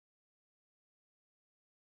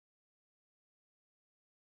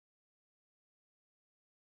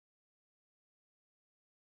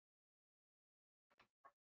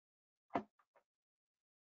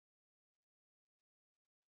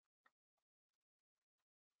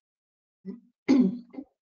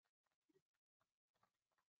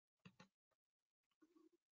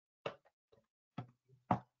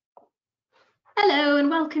Hello and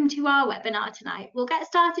welcome to our webinar tonight. We'll get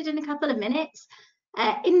started in a couple of minutes.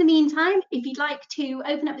 In the meantime, if you'd like to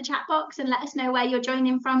open up the chat box and let us know where you're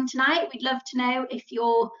joining from tonight, we'd love to know if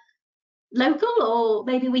you're local or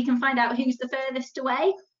maybe we can find out who's the furthest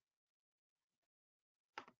away.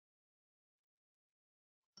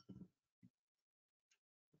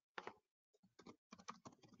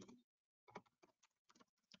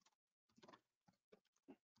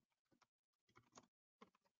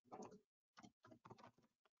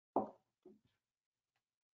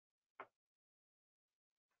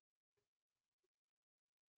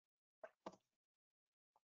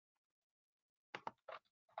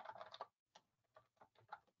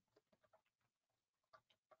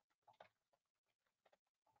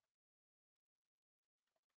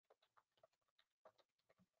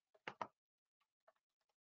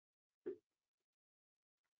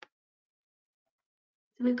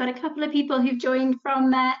 So we've got a couple of people who've joined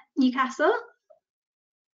from Newcastle.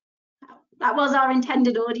 That was our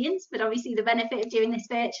intended audience, but obviously the benefit of doing this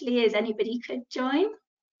virtually is anybody could join.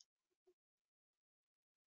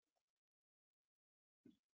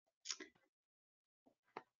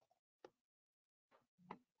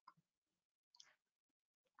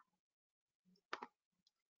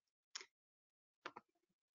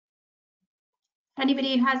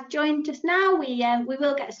 Anybody who has joined just now, we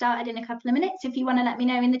will get started in a couple of minutes. If you want to let me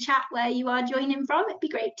know in the chat where you are joining from, it'd be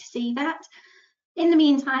great to see that. In the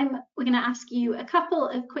meantime, we're going to ask you a couple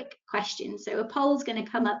of quick questions. So a poll's going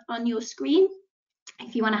to come up on your screen.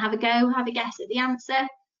 If you want to have a go, have a guess at the answer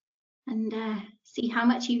and see how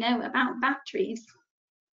much you know about batteries.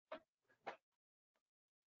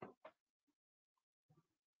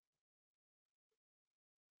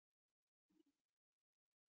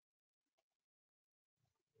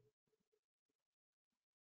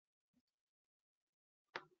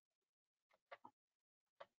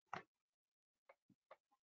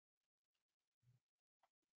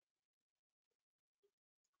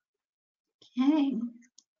 Okay,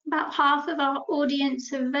 about half of our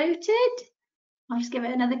audience have voted. I'll just give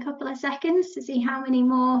it another couple of seconds to see how many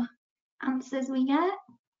more answers we get.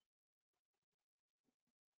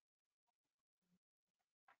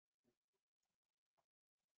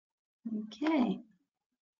 Okay.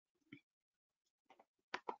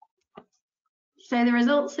 So the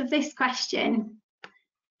results of this question: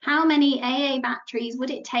 how many AA batteries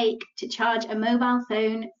would it take to charge a mobile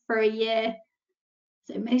phone for a year?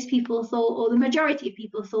 So most people thought, or the majority of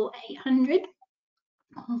people thought 800.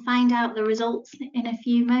 We'll find out the results in a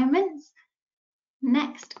few moments.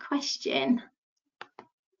 Next question.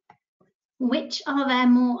 Which are there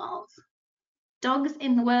more of? Dogs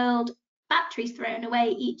in the world, batteries thrown away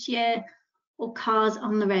each year, or cars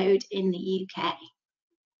on the road in the UK?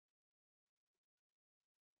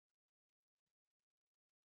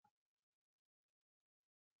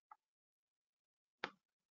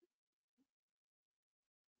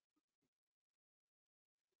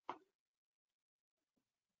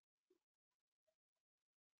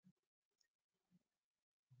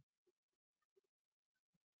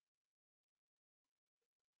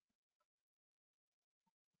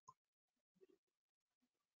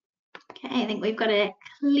 Okay, I think we've got a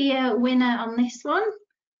clear winner on this one.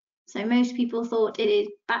 So most people thought it is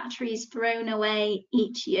batteries thrown away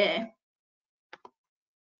each year.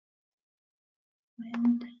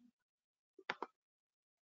 And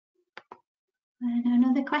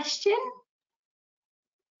another question.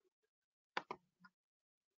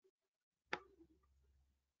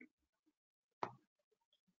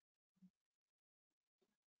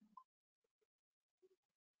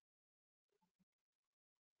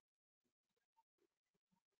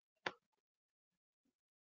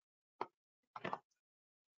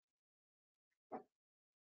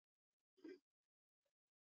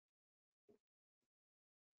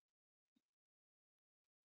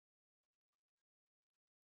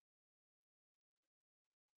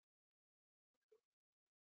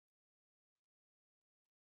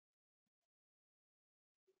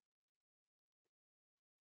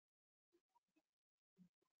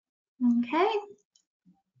 Okay.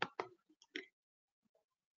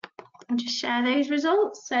 I'll just share those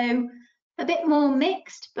results. So a bit more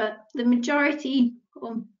mixed, but the majority,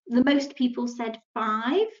 or the most people said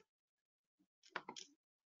 5.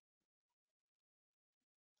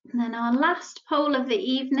 And then our last poll of the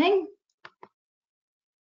evening.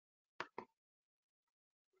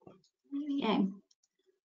 There we go.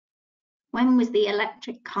 When was the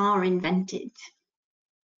electric car invented?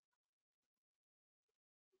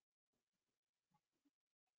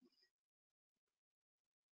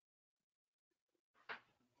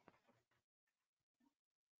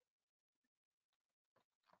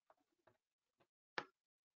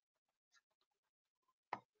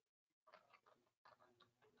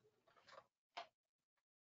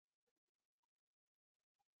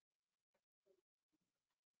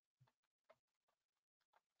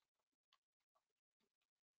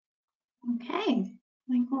 Okay,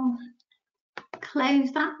 we will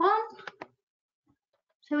close that one.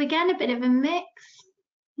 So again, a bit of a mix,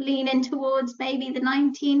 leaning towards maybe the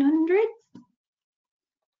 1900s.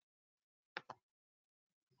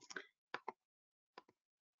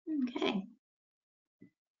 Okay.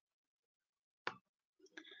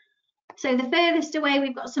 So the furthest away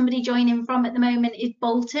we've got somebody joining from at the moment is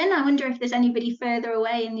Bolton. I wonder if there's anybody further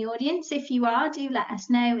away in the audience. If you are, do let us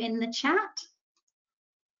know in the chat.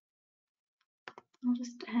 I'll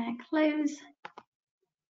just close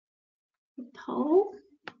the poll.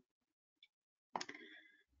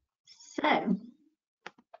 So,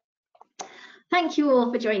 thank you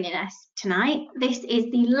all for joining us tonight. This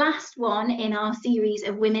is the last one in our series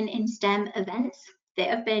of Women in STEM events that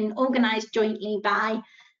have been organised jointly by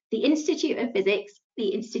the Institute of Physics, the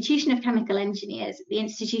Institution of Chemical Engineers, the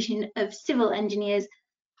Institution of Civil Engineers,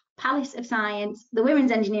 Palace of Science, the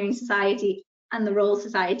Women's Engineering Society, and the Royal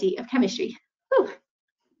Society of Chemistry. Whew.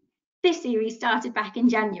 This series started back in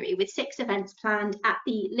January with 6 events planned at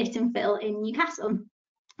the Lit and Phil in Newcastle.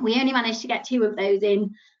 We only managed to get 2 of those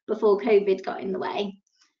in before COVID got in the way.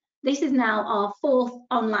 This is now our 4th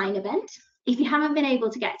online event. If you haven't been able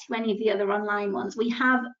to get to any of the other online ones, we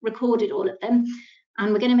have recorded all of them,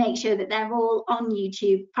 and we're going to make sure that they're all on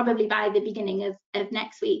YouTube, probably by the beginning of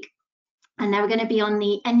next week. And they're going to be on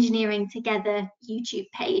the Engineering Together YouTube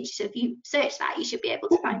page. So if you search that, you should be able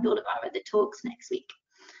to find all of our other talks next week.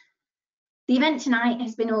 The event tonight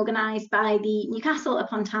has been organised by the Newcastle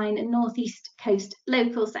upon Tyne and North East Coast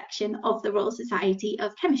local section of the Royal Society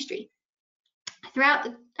of Chemistry. Throughout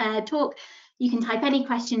the talk, you can type any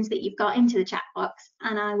questions that you've got into the chat box,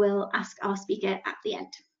 and I will ask our speaker at the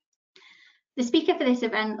end. The speaker for this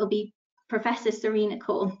event will be Professor Serena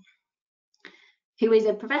Corr, who is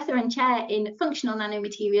a professor and chair in Functional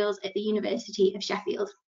Nanomaterials at the University of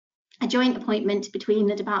Sheffield, a joint appointment between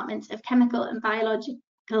the Departments of Chemical and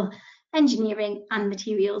Biological Engineering and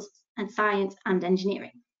Materials and Science and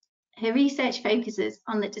Engineering. Her research focuses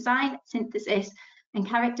on the design, synthesis and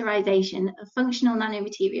characterization of functional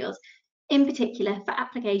nanomaterials, in particular for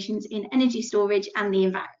applications in energy storage and the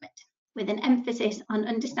environment, with an emphasis on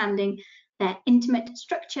understanding their intimate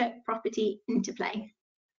structure property interplay.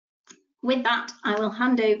 With that, I will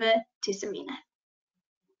hand over to Serena.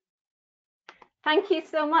 Thank you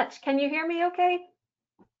so much. Can you hear me okay?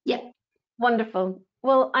 Yep. Wonderful.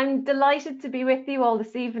 Well, I'm delighted to be with you all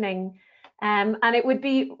this evening. And it would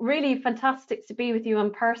be really fantastic to be with you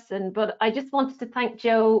in person, but I just wanted to thank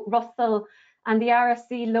Joe Russell and the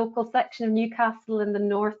RSC local section of Newcastle and the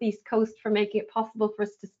North East Coast for making it possible for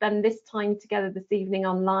us to spend this time together this evening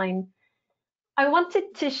online. I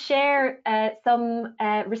wanted to share some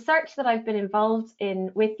research that I've been involved in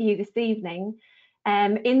with you this evening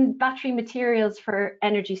in battery materials for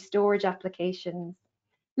energy storage applications.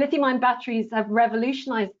 Lithium-ion batteries have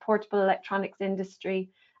revolutionized the portable electronics industry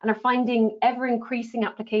and are finding ever-increasing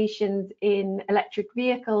applications in electric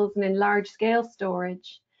vehicles and in large-scale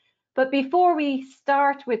storage. But before we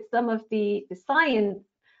start with some of the science,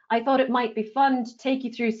 I thought it might be fun to take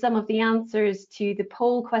you through some of the answers to the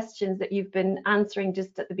poll questions that you've been answering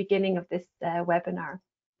just at the beginning of this webinar.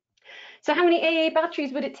 So how many AA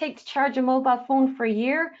batteries would it take to charge a mobile phone for a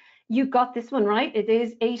year? You got this one right, it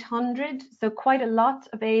is 800, so quite a lot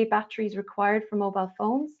of AA batteries required for mobile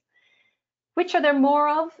phones. Which are there more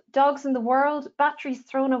of? Dogs in the world, batteries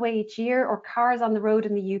thrown away each year, or cars on the road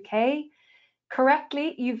in the UK?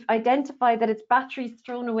 Correctly, you've identified that it's batteries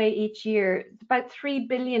thrown away each year. It's about 3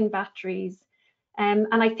 billion batteries. And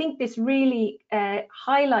I think this really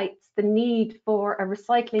highlights the need for a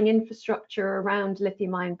recycling infrastructure around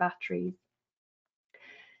lithium-ion batteries.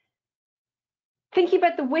 Thinking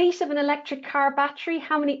about the weight of an electric car battery,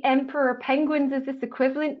 how many emperor penguins is this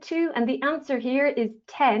equivalent to? And the answer here is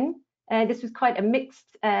 10. This was quite a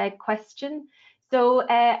mixed question. So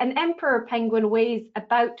an emperor penguin weighs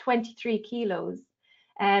about 23 kilos.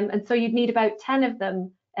 And so you'd need about 10 of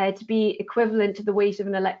them to be equivalent to the weight of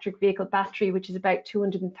an electric vehicle battery, which is about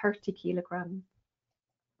 230 kilograms.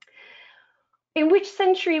 In which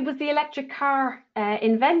century was the electric car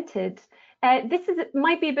invented? This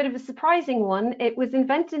might be a bit of a surprising one. It was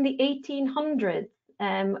invented in the 1800s.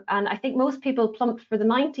 And I think most people plumped for the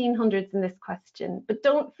 1900s in this question, but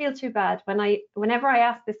don't feel too bad. Whenever I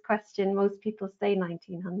ask this question, most people say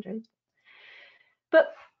 1900. But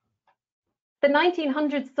the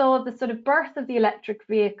 1900s saw the sort of birth of the electric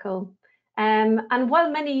vehicle. And while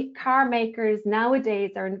many car makers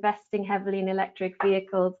nowadays are investing heavily in electric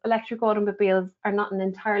vehicles, electric automobiles are not an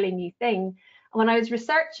entirely new thing. And when I was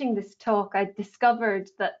researching this talk, I discovered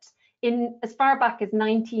that as far back as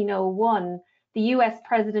 1901, the US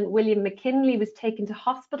President William McKinley was taken to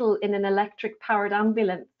hospital in an electric-powered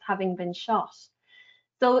ambulance, having been shot.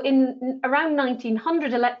 So in around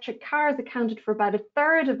 1900, electric cars accounted for about a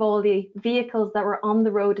third of all the vehicles that were on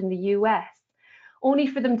the road in the US, only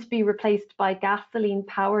for them to be replaced by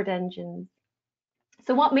gasoline-powered engines.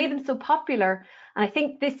 So what made them so popular? And I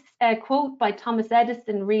think this quote by Thomas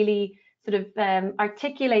Edison really sort of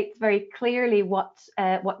articulates very clearly what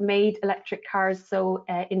made electric cars so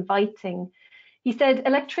inviting. He said,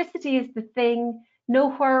 "Electricity is the thing,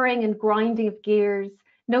 no whirring and grinding of gears,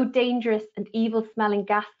 no dangerous and evil-smelling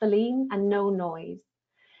gasoline, and no noise."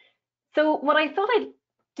 So what I thought I'd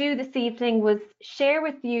do this evening was share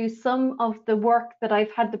with you some of the work that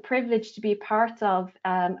I've had the privilege to be a part of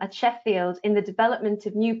at Sheffield in the development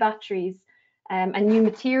of new batteries and new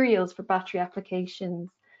materials for battery applications.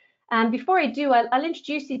 And before I do, I'll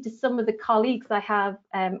introduce you to some of the colleagues I have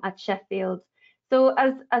at Sheffield. So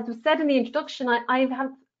as was said in the introduction, I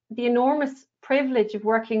have the enormous privilege of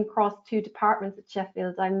working across two departments at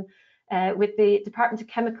Sheffield. I'm with the Department of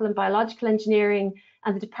Chemical and Biological Engineering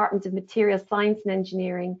and the Department of Materials Science and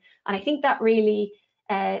Engineering. And I think that really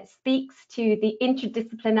speaks to the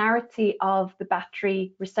interdisciplinarity of the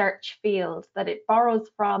battery research field, that it borrows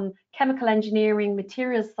from chemical engineering,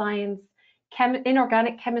 materials science,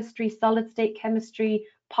 inorganic chemistry, solid state chemistry,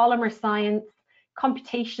 polymer science,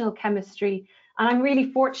 computational chemistry. And I'm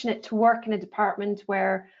really fortunate to work in a department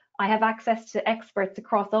where I have access to experts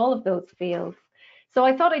across all of those fields. So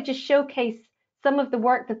I thought I'd just showcase some of the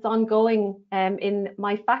work that's ongoing in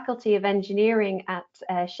my faculty of engineering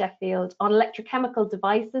at Sheffield on electrochemical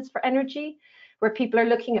devices for energy, where people are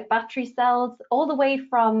looking at battery cells all the way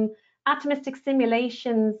from atomistic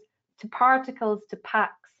simulations to particles to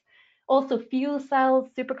packs. Also fuel cells,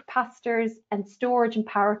 supercapacitors, and storage and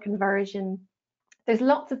power conversion. There's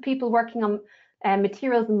lots of people working on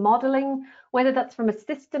materials modeling, whether that's from a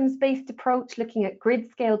systems-based approach, looking at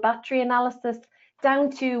grid-scale battery analysis,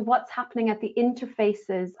 down to what's happening at the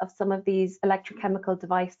interfaces of some of these electrochemical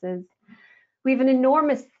devices. We have an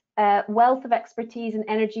enormous wealth of expertise in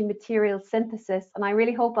energy materials synthesis, and I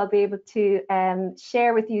really hope I'll be able to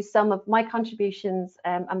share with you some of my contributions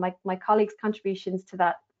and my colleagues' contributions to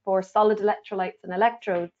that for solid electrolytes and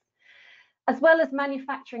electrodes, as well as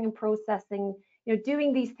manufacturing and processing. You know,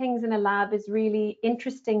 doing these things in a lab is really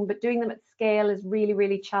interesting, but doing them at scale is really,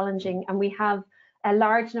 really challenging. And we have a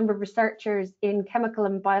large number of researchers in chemical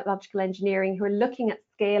and biological engineering who are looking at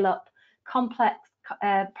scale up complex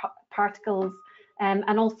particles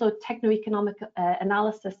and also techno-economic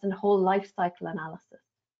analysis and whole life cycle analysis.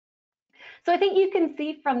 So I think you can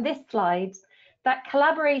see from this slide that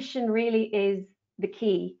collaboration really is the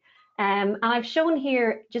key. And I've shown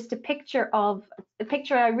here just a picture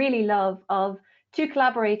I really love of two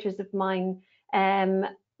collaborators of mine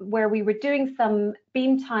where we were doing some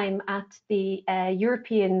beam time at the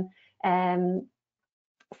European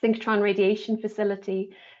synchrotron radiation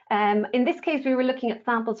facility. In this case, we were looking at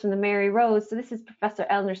samples from the Mary Rose. So this is Professor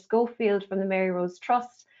Eleanor Schofield from the Mary Rose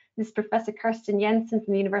Trust. This is Professor Kirsten Jensen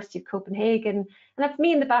from the University of Copenhagen. And that's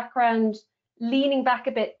me in the background, leaning back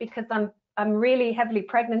a bit because I'm really heavily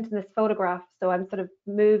pregnant in this photograph. So I'm sort of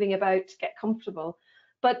moving about to get comfortable.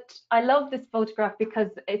 But I love this photograph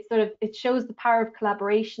because it shows the power of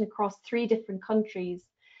collaboration across 3 different countries.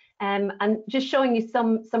 And just showing you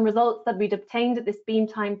some results that we'd obtained at this beam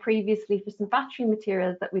time previously for some battery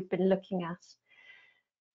materials that we've been looking at.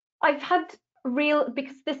 I've had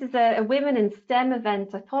because this is a women in STEM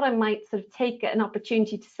event, I thought I might sort of take an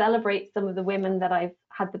opportunity to celebrate some of the women that I've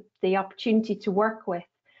had the opportunity to work with,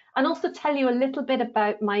 and also tell you a little bit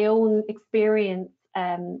about my own experience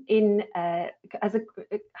having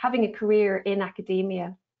a career in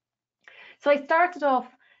academia. So I started off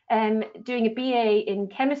doing a BA in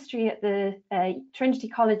chemistry at the Trinity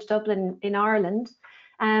College Dublin in Ireland,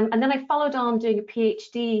 and then I followed on doing a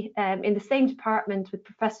PhD in the same department with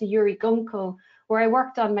Professor Yuri Gunko, where I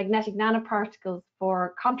worked on magnetic nanoparticles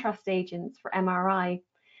for contrast agents for MRI.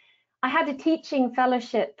 I had a teaching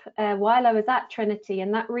fellowship while I was at Trinity,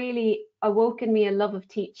 and that really awoke in me a love of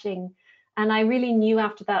teaching. And I really knew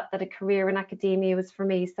after that that a career in academia was for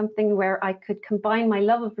me, something where I could combine my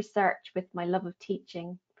love of research with my love of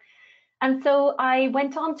teaching. And so I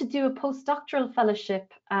went on to do a postdoctoral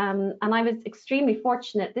fellowship, and I was extremely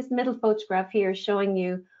fortunate. This middle photograph here is showing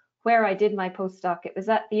you where I did my postdoc. It was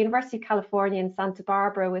at the University of California in Santa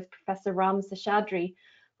Barbara with Professor Ram Seshadri,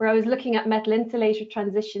 where I was looking at metal insulator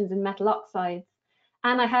transitions in metal oxides.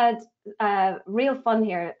 And I had real fun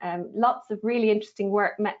here, lots of really interesting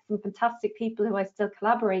work, met some fantastic people who I still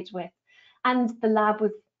collaborate with. And the lab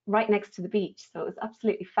was right next to the beach, so it was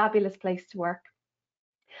absolutely fabulous place to work.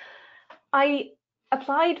 I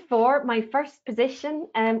applied for my first position,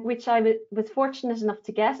 which I was fortunate enough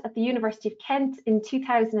to get at the University of Kent in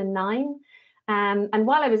 2009. And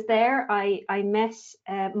while I was there, I met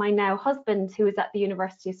my now husband, who was at the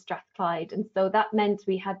University of Strathclyde. And so that meant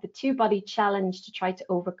we had the two-body challenge to try to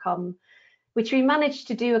overcome, which we managed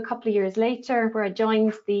to do a couple of years later, where I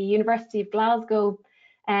joined the University of Glasgow.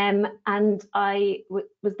 And I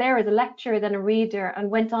was there as a lecturer, then a reader, and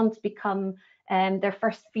went on to become their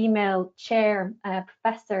first female chair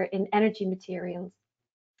professor in energy materials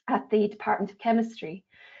at the Department of Chemistry.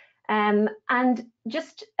 And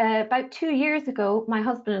just about 2 years ago, my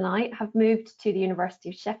husband and I have moved to the University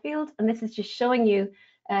of Sheffield, and this is just showing you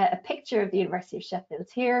a picture of the University of Sheffield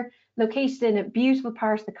here, located in a beautiful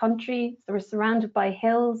part of the country. So we're surrounded by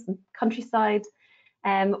hills and countryside,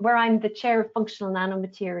 where I'm the chair of Functional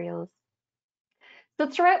Nanomaterials. So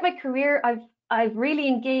throughout my career, I've really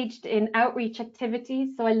engaged in outreach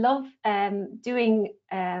activities. So I love doing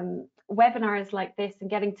webinars like this and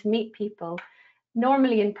getting to meet people,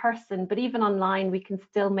 normally in person, but even online, we can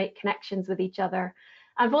still make connections with each other.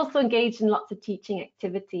 I've also engaged in lots of teaching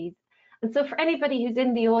activities. And so for anybody who's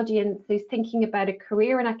in the audience who's thinking about a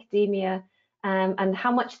career in academia and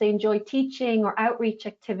how much they enjoy teaching or outreach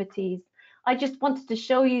activities, I just wanted to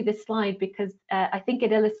show you this slide because I think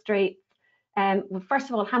it illustrates, well, first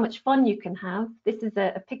of all, how much fun you can have. This is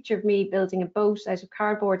a picture of me building a boat out of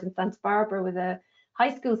cardboard in Santa Barbara with a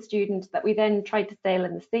high school student that we then tried to sail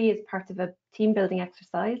in the sea as part of a team building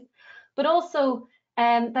exercise, but also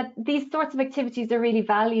that these sorts of activities are really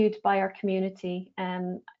valued by our community.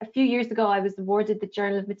 A few years ago, I was awarded the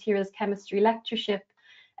Journal of Materials Chemistry lectureship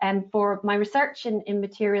for my research in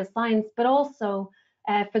material science, but also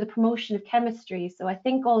for the promotion of chemistry. So I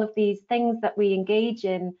think all of these things that we engage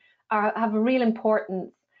in have a real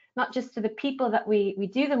importance, not just to the people that we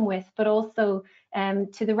do them with, but also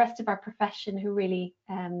to the rest of our profession who really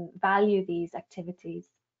value these activities.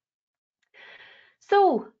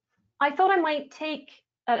 So I thought I might take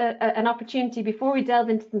an opportunity before we delve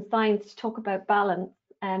into some science to talk about balance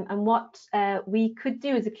and what we could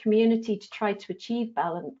do as a community to try to achieve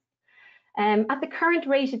balance. At the current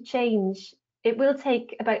rate of change, it will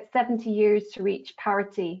take about 70 years to reach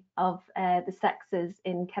parity of the sexes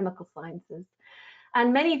in chemical sciences.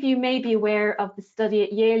 And many of you may be aware of the study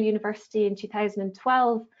at Yale University in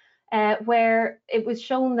 2012, where it was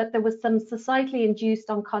shown that there was some societally induced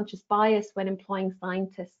unconscious bias when employing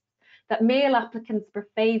scientists, that male applicants were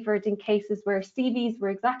favoured in cases where CVs were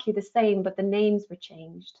exactly the same, but the names were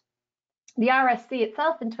changed. The RSC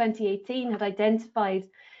itself in 2018 had identified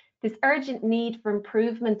this urgent need for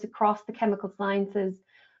improvement across the chemical sciences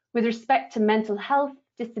with respect to mental health,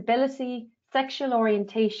 disability, sexual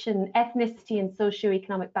orientation, ethnicity, and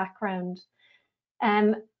socioeconomic background.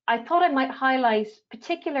 I thought I might highlight,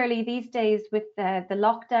 particularly these days with the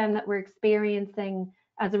lockdown that we're experiencing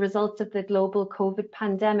as a result of the global COVID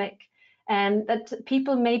pandemic, that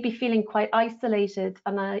people may be feeling quite isolated.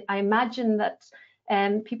 And I imagine that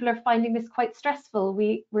people are finding this quite stressful.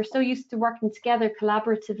 We're so used to working together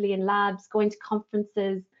collaboratively in labs, going to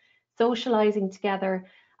conferences, socializing together.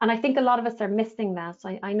 And I think a lot of us are missing that.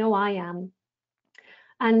 I know I am.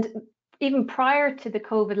 And even prior to the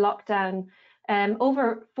COVID lockdown,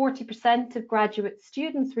 over 40% of graduate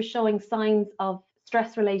students were showing signs of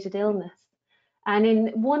stress-related illness. And in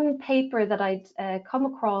one paper that I'd come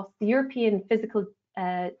across, the European Physical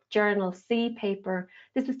Journal C paper,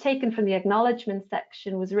 this was taken from the acknowledgement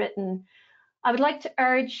section, was written, "I would like to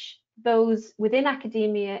urge those within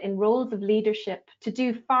academia in roles of leadership to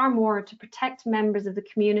do far more to protect members of the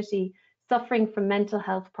community suffering from mental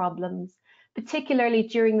health problems, particularly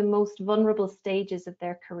during the most vulnerable stages of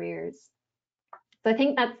their careers." So I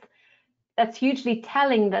think that's hugely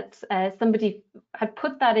telling that somebody had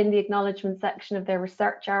put that in the acknowledgement section of their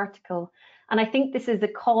research article. And I think this is a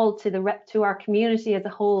call to our community as a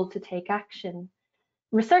whole to take action.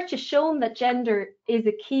 Research has shown that gender is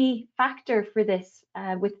a key factor for this,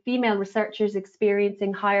 with female researchers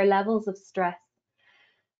experiencing higher levels of stress.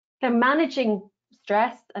 They're managing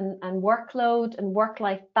stress and workload and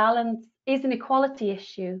work-life balance is an equality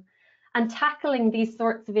issue, and tackling these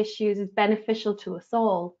sorts of issues is beneficial to us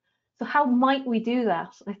all. So how might we do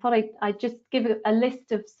that? I thought I'd just give a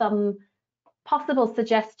list of some possible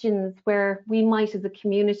suggestions where we might as a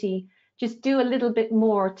community just do a little bit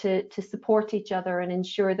more to support each other and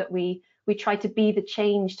ensure that we try to be the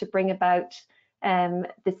change to bring about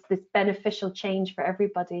this beneficial change for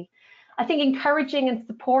everybody. I think encouraging and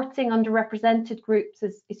supporting underrepresented groups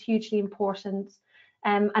is hugely important,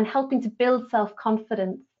 and helping to build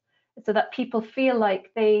self-confidence so that people feel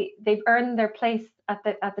like they've earned their place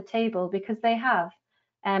at the table, because they have.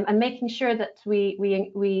 and making sure that we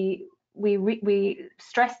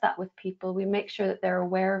stress that with people. We make sure that they're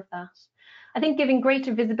aware of that. I think giving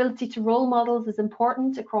greater visibility to role models is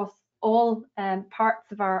important across all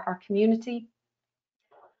parts of our community.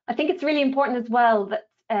 I think it's really important as well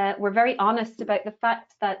that we're very honest about the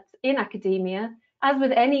fact that in academia, as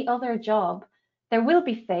with any other job, there will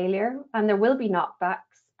be failure and there will be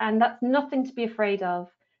knockbacks, and that's nothing to be afraid of.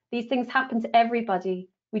 These things happen to everybody.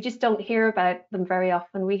 We just don't hear about them very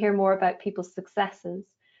often. We hear more about people's successes.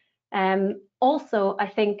 Also, I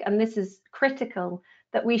think, and this is critical,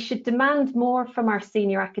 that we should demand more from our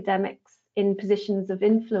senior academics in positions of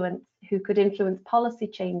influence who could influence policy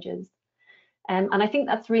changes. And I think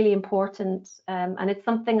that's really important. And it's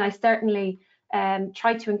something I certainly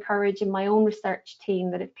try to encourage in my own research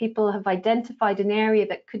team, that if people have identified an area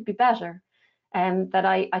that could be better, that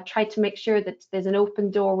I try to make sure that there's an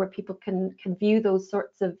open door where people can view those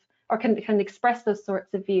sorts of, or can express those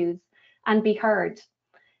sorts of views and be heard.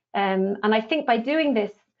 And I think by doing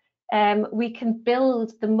this, we can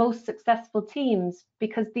build the most successful teams,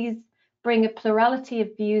 because these bring a plurality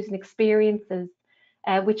of views and experiences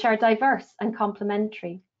which are diverse and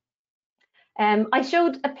complementary. I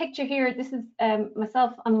showed a picture here. This is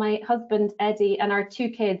myself and my husband, Eddie, and our two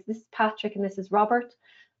kids. This is Patrick and this is Robert,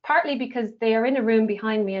 partly because they are in a room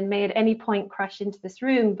behind me and may at any point crash into this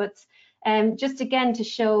room, but just again to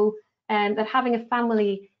show that having a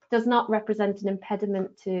family does not represent an impediment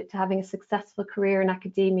to having a successful career in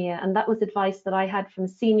academia. And that was advice that I had from a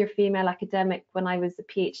senior female academic when I was a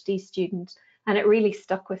PhD student, and it really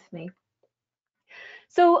stuck with me.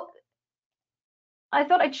 So I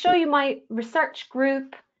thought I'd show you my research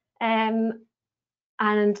group and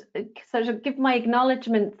sort of give my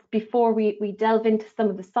acknowledgements before we delve into some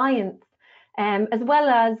of the science, as well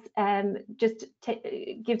as just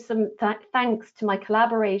give some thanks to my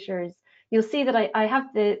collaborators. You'll see that I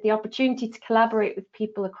have the opportunity to collaborate with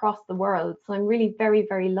people across the world, so I'm really very,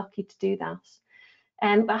 very lucky to do that.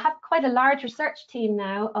 I have quite a large research team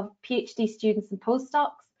now of PhD students and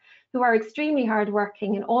postdocs who are extremely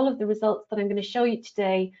hardworking, and all of the results that I'm going to show you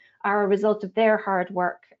today are a result of their hard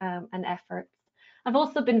work and efforts. I've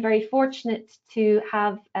also been very fortunate to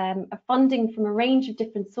have a funding from a range of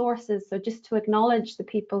different sources, so just to acknowledge the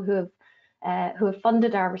people who have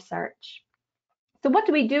funded our research. So what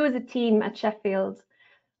do we do as a team at Sheffield?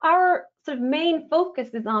 Our sort of main focus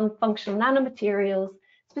is on functional nanomaterials,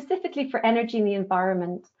 specifically for energy and the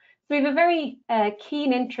environment. So we have a very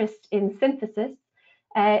keen interest in synthesis,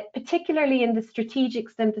 particularly in the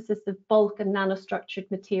strategic synthesis of bulk and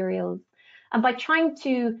nanostructured materials. And by trying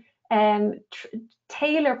to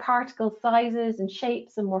tailor particle sizes and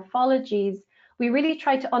shapes and morphologies, we really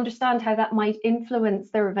try to understand how that might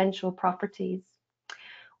influence their eventual properties.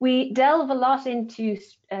 We delve a lot into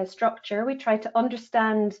structure. We try to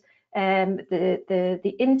understand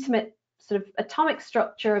the intimate sort of atomic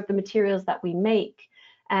structure of the materials that we make.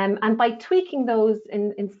 And by tweaking those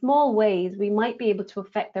in small ways, we might be able to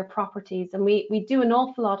affect their properties. And we do an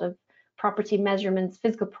awful lot of property measurements,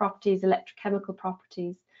 physical properties, electrochemical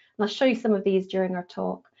properties. And I'll show you some of these during our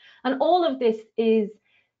talk. And all of this is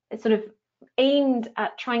sort of aimed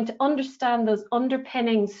at trying to understand those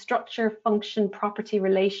underpinning structure, function, property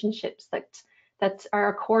relationships that are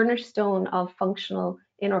a cornerstone of functional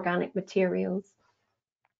inorganic materials.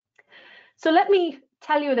 So let me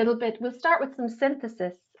tell you a little bit. We'll start with some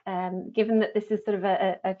synthesis, given that this is sort of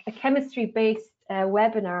a chemistry-based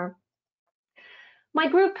webinar. My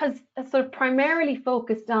group has sort of primarily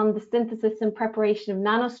focused on the synthesis and preparation of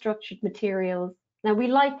nanostructured materials. Now, we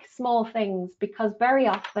like small things because very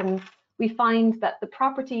often we find that the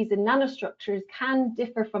properties in nanostructures can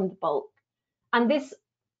differ from the bulk. And this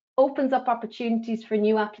opens up opportunities for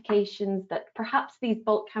new applications that perhaps these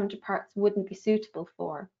bulk counterparts wouldn't be suitable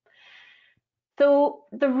for. So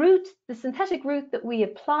the synthetic route that we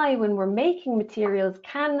apply when we're making materials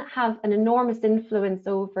can have an enormous influence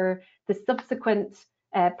over the subsequent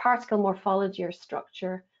particle morphology or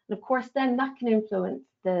structure. And of course, then that can influence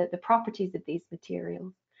the properties of these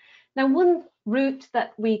materials. Now, one route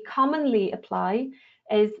that we commonly apply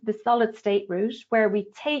is the solid state route, where we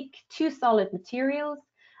take two solid materials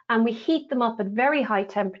and we heat them up at very high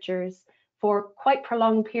temperatures for quite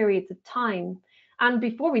prolonged periods of time. And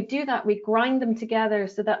before we do that, we grind them together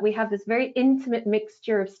so that we have this very intimate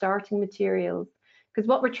mixture of starting materials. Because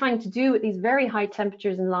what we're trying to do at these very high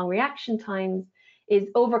temperatures and long reaction times is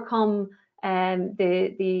overcome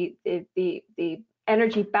the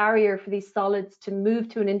energy barrier for these solids to move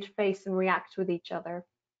to an interface and react with each other.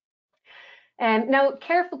 Now,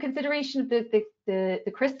 careful consideration of the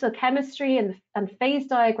the crystal chemistry and phase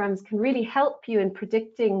diagrams can really help you in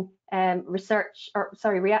predicting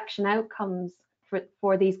reaction outcomes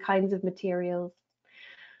for these kinds of materials.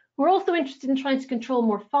 We're also interested in trying to control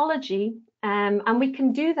morphology, and we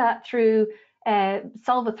can do that through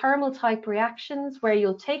solvothermal type reactions, where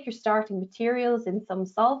you'll take your starting materials in some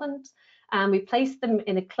solvent and we place them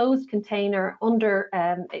in a closed container under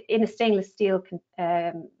in a stainless steel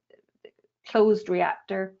closed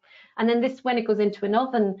reactor. And then this, when it goes into an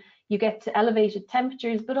oven, you get to elevated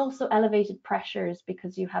temperatures, but also elevated pressures,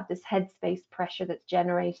 because you have this headspace pressure that's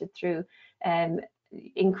generated through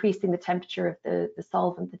increasing the temperature of the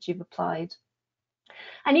solvent that you've applied.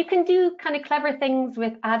 And you can do kind of clever things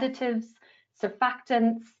with additives,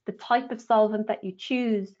 surfactants, the type of solvent that you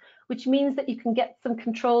choose, which means that you can get some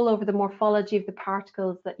control over the morphology of the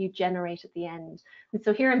particles that you generate at the end. And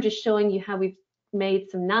so here I'm just showing you how we've made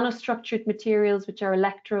some nanostructured materials, which are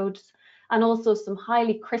electrodes, and also some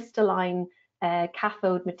highly crystalline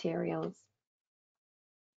cathode materials.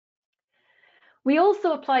 We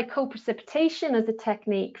also apply co-precipitation as a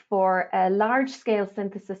technique for a large-scale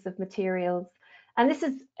synthesis of materials. And this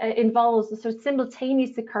involves the sort of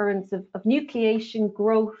simultaneous occurrence of nucleation,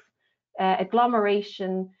 growth,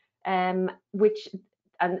 agglomeration, of which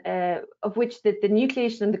the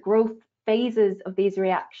nucleation and the growth phases of these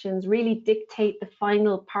reactions really dictate the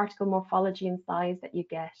final particle morphology and size that you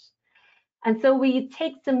get. And so we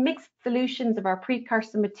take some mixed solutions of our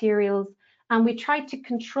precursor materials and we try to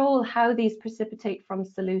control how these precipitate from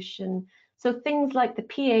solution. So things like the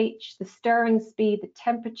pH, the stirring speed, the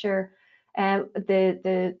temperature,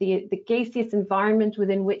 the gaseous environment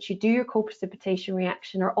within which you do your co-precipitation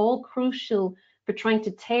reaction are all crucial for trying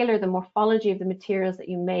to tailor the morphology of the materials that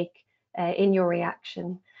you make in your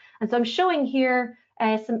reaction. And so I'm showing here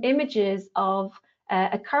some images of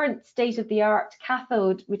a current state-of-the-art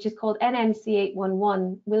cathode, which is called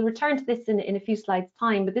NMC811. We'll return to this in a few slides'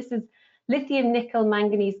 time, but this is lithium, nickel,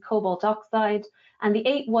 manganese, cobalt oxide, and the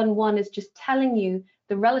 811 is just telling you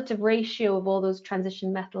the relative ratio of all those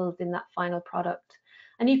transition metals in that final product.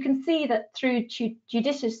 And you can see that through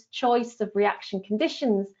judicious choice of reaction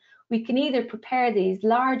conditions, we can either prepare these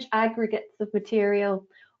large aggregates of material,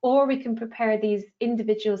 or we can prepare these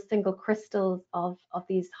individual single crystals of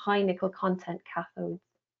these high nickel content cathodes.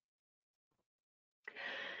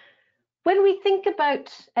 When we think about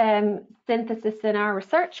synthesis in our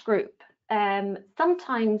research group,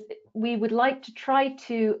 sometimes we would like to try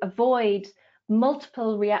to avoid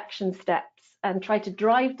multiple reaction steps and try to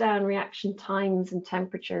drive down reaction times and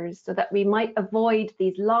temperatures so that we might avoid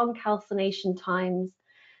these long calcination times,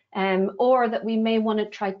 or that we may want to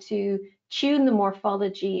try to tune the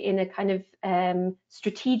morphology in a kind of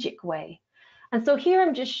strategic way. And so here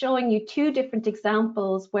I'm just showing you two different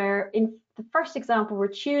examples where in the first example we're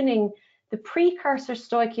tuning the precursor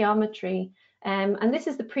stoichiometry, and this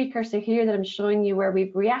is the precursor here that I'm showing you where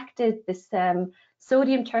we've reacted this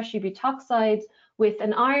sodium tertiary butoxide with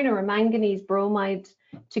an iron or a manganese bromide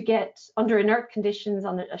to get, under inert conditions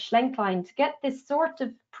on a Schlenkline, to get this sort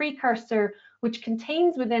of precursor which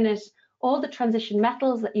contains within it all the transition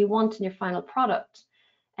metals that you want in your final product.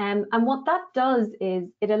 And what that does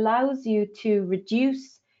is it allows you to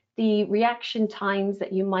reduce the reaction times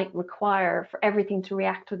that you might require for everything to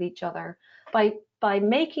react with each other by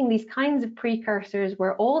making these kinds of precursors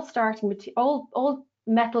where all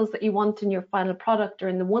metals that you want in your final product are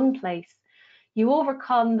in the one place. You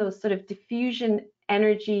overcome those sort of diffusion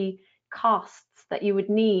energy costs that you would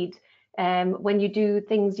need when you do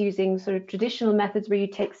things using sort of traditional methods where you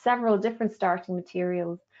take several different starting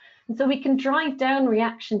materials. And so we can drive down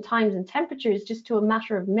reaction times and temperatures just to a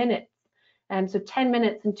matter of minutes, so 10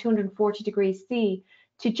 minutes and 240 degrees C,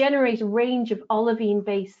 to generate a range of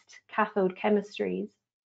olivine-based cathode chemistries.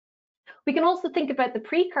 We can also think about the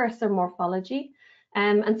precursor morphology.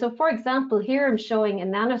 And so, for example, here I'm showing a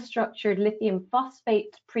nanostructured lithium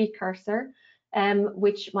phosphate precursor,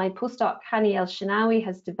 which my postdoc Hani El-Shinawi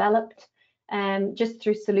has developed just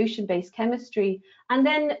through solution-based chemistry. And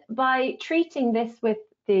then by treating this with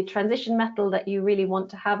the transition metal that you really want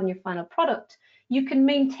to have in your final product, you can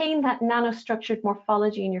maintain that nanostructured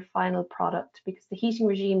morphology in your final product because the heating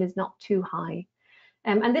regime is not too high.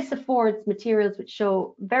 And this affords materials which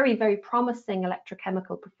show very, very promising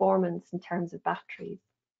electrochemical performance in terms of batteries.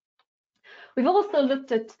 We've also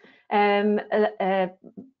looked at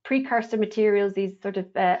precursor materials, these sort of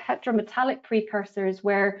heterometallic precursors,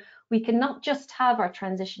 where we can not just have our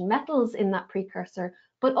transition metals in that precursor,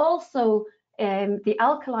 but also the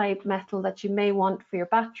alkali metal that you may want for your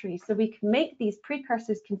battery. So we can make these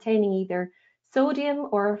precursors containing either sodium,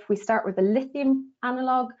 or if we start with a lithium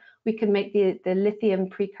analog, we can make the lithium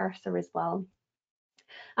precursor as well.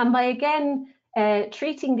 And by again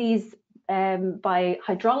treating these by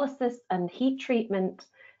hydrolysis and heat treatment,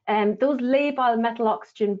 those labile metal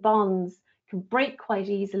oxygen bonds can break quite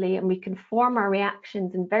easily, and we can form our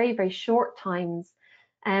reactions in very, very short times.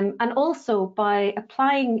 And also by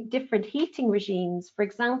applying different heating regimes, for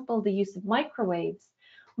example, the use of microwaves,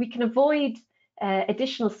 we can avoid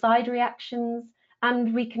additional side reactions,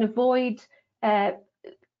 and we can avoid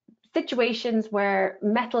situations where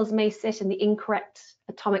metals may sit in the incorrect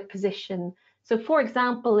atomic position. So for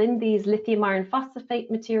example, in these lithium iron phosphate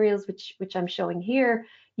materials, which I'm showing here,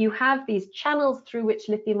 you have these channels through which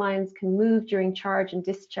lithium ions can move during charge and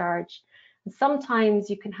discharge. And sometimes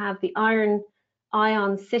you can have the iron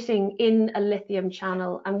ion sitting in a lithium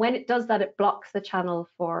channel, and when it does that, it blocks the channel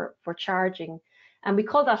for charging. And we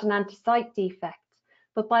call that an anti-site defect.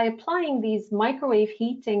 But by applying these microwave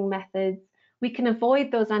heating methods, we can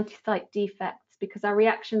avoid those anti-site defects because our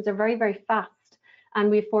reactions are very, very fast,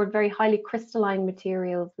 and we afford very highly crystalline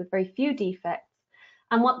materials with very few defects.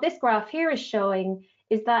 And what this graph here is showing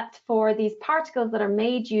is that for these particles that are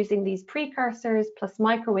made using these precursors plus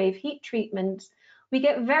microwave heat treatment, we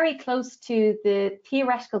get very close to the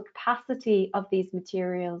theoretical capacity of these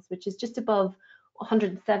materials, which is just above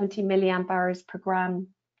 170 milliamp hours per gram.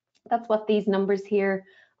 That's what these numbers here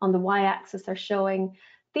on the y-axis are showing.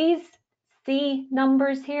 These C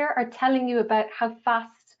numbers here are telling you about how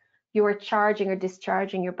fast you are charging or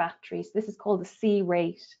discharging your batteries. This is called the C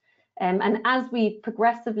rate. And as we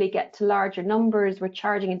progressively get to larger numbers, we're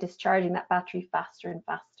charging and discharging that battery faster and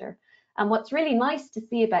faster. And what's really nice to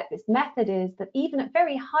see about this method is that even at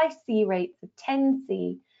very high C rates of 10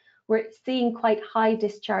 C, we're seeing quite high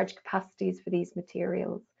discharge capacities for these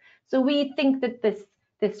materials. So we think that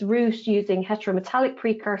this route using heterometallic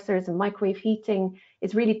precursors and microwave heating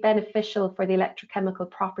is really beneficial for the electrochemical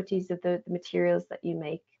properties of the materials that you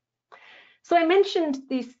make. So I mentioned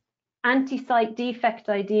this anti-site defect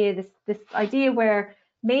idea, this idea where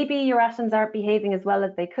maybe your atoms aren't behaving as well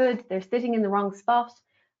as they could, they're sitting in the wrong spot.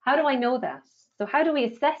 How do I know that? So how do we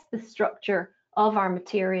assess the structure of our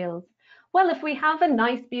materials? Well, if we have a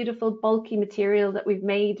nice, beautiful, bulky material that we've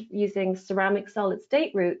made using ceramic solid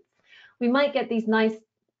state routes, we might get these nice,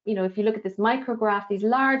 if you look at this micrograph, these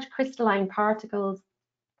large crystalline particles.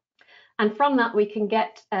 And from that, we can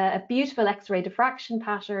get a beautiful X-ray diffraction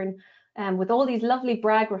pattern with all these lovely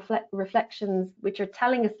Bragg reflections, which are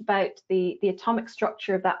telling us about the atomic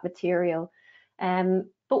structure of that material.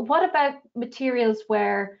 But what about materials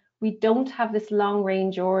where we don't have this long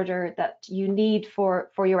range order that you need for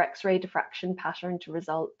your X-ray diffraction pattern to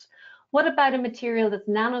result? What about a material that's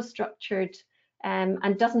nanostructured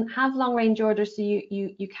and doesn't have long range order, so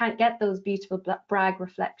you can't get those beautiful Bragg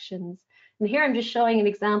reflections? And here I'm just showing an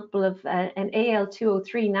example of an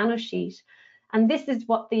Al2O3 nanosheet. And this is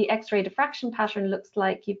what the X-ray diffraction pattern looks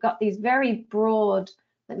like. You've got these very broad,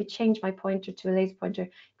 let me change my pointer to a laser pointer.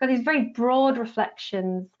 You've got these very broad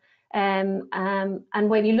reflections. And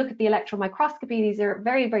when you look at the electron microscopy, these are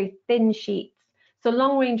very, very thin sheets. So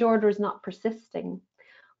long range order is not persisting.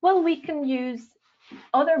 Well, we can use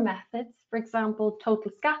other methods, for example,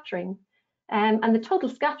 total scattering. And the total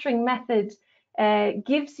scattering method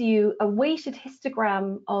gives you a weighted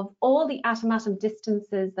histogram of all the atom-atom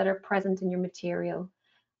distances that are present in your material.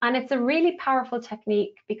 And it's a really powerful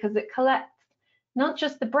technique because it collects not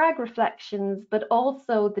just the Bragg reflections, but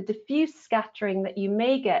also the diffuse scattering that you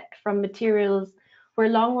may get from materials where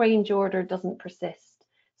long-range order doesn't persist.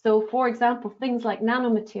 So for example, things like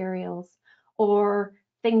nanomaterials or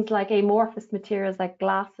things like amorphous materials like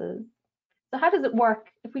glasses. So how does it work?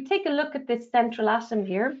 If we take a look at this central atom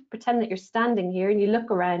here, pretend that you're standing here and you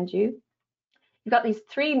look around you, you've got these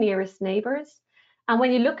three nearest neighbors. And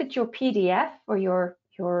when you look at your PDF or your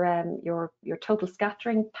total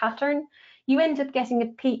scattering pattern, you end up getting a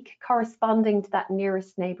peak corresponding to that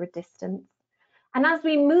nearest neighbor distance. And as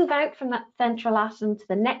we move out from that central atom to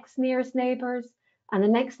the next nearest neighbors and the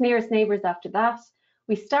next nearest neighbors after that,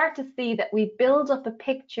 we start to see that we build up a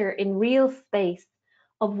picture in real space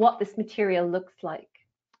of what this material looks like.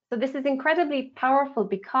 So this is incredibly powerful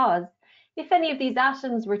because if any of these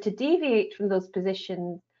atoms were to deviate from those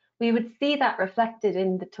positions, we would see that reflected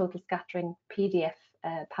in the total scattering PDF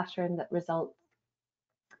pattern that results.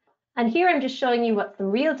 And here I'm just showing you what some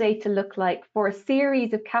real data look like for a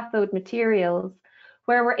series of cathode materials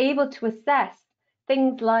where we're able to assess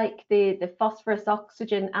things like the phosphorus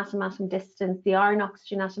oxygen atom-atom distance, the iron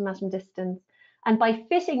oxygen atom-atom distance. And by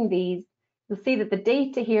fitting these, you'll see that the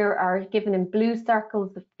data here are given in blue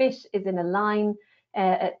circles. The fit is in a line,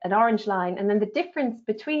 an orange line, and then the difference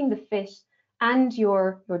between the fit and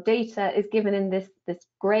your data is given in this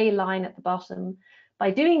gray line at the bottom.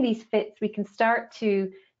 By doing these fits, we can start to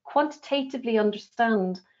quantitatively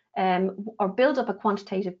understand or build up a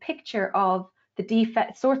quantitative picture of the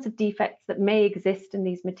sorts of defects that may exist in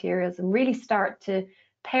these materials, and really start to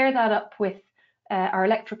pair that up with our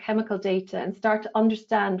electrochemical data and start to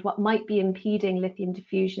understand what might be impeding lithium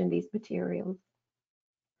diffusion in these materials.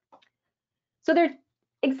 So there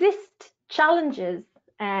exist challenges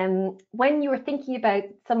when you are thinking about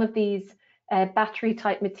some of these battery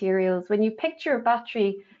type materials. When you picture a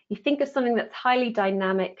battery, you think of something that's highly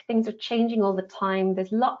dynamic, things are changing all the time,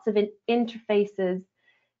 there's lots of interfaces,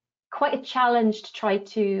 quite a challenge to try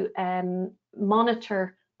to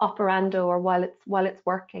monitor operando or while it's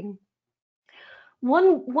working.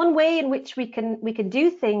 One way in which we can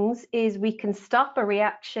do things is we can stop a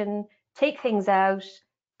reaction, take things out,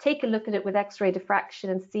 take a look at it with X-ray diffraction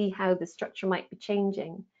and see how the structure might be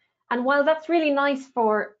changing. And while that's really nice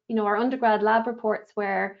for our undergrad lab reports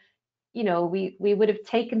where we would have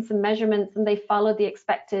taken some measurements and they followed the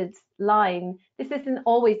expected line, this isn't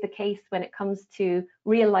always the case when it comes to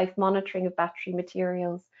real life monitoring of battery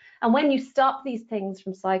materials. And when you stop these things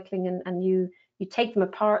from cycling and you take them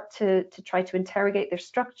apart to try to interrogate their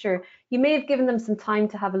structure, you may have given them some time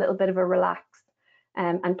to have a little bit of a relax.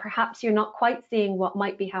 And perhaps you're not quite seeing what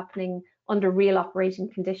might be happening under real operating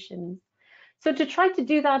conditions. So to try to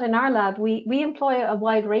do that in our lab, we employ a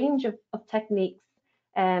wide range of techniques,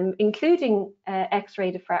 including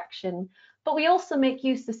X-ray diffraction, but we also make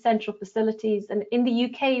use of central facilities. And in the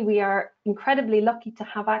UK, we are incredibly lucky to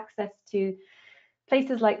have access to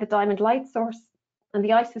places like the Diamond Light Source and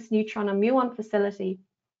the ISIS neutron and muon facility,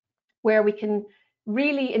 where we can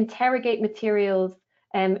really interrogate materials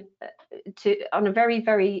in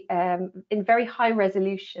very high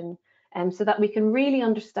resolution, so that we can really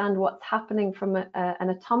understand what's happening from an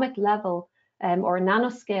atomic level or a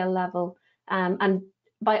nanoscale level. And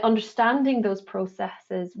by understanding those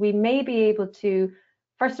processes, we may be able to,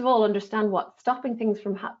 first of all, understand what's stopping things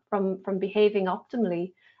from behaving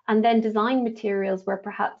optimally, and then design materials where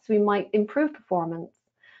perhaps we might improve performance.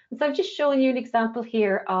 And so I've just shown you an example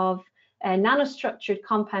here of a nanostructured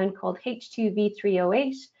compound called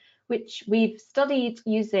H2V308, which we've studied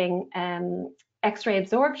using X-ray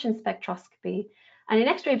absorption spectroscopy. And in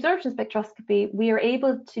X-ray absorption spectroscopy, we are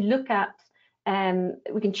able to look at,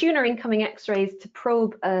 we can tune our incoming X-rays to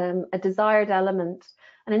probe a desired element.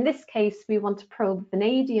 And in this case, we want to probe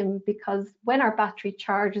vanadium, because when our battery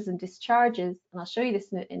charges and discharges, and I'll show you this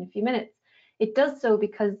in a few minutes, it does so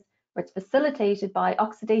because it's facilitated by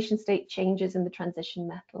oxidation state changes in the transition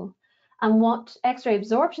metal. And what X-ray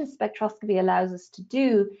absorption spectroscopy allows us to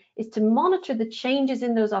do is to monitor the changes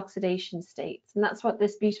in those oxidation states. And that's what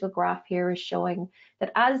this beautiful graph here is showing,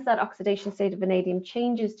 that as that oxidation state of vanadium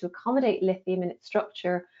changes to accommodate lithium in its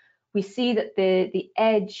structure, we see that the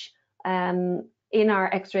edge in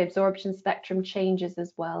our X-ray absorption spectrum changes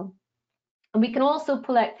as well. And we can also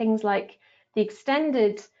pull out things like the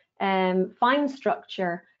extended fine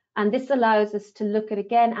structure, and this allows us to look at,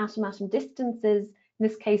 again, atom-atom distances, in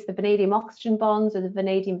this case the vanadium-oxygen bonds or the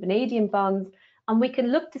vanadium-vanadium bonds, and we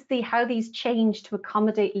can look to see how these change to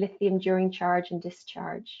accommodate lithium during charge and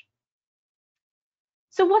discharge.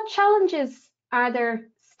 So what challenges are there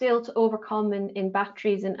still to overcome in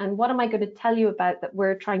batteries, and what am I going to tell you about that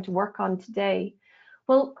we're trying to work on today?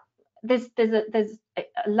 Well, there's a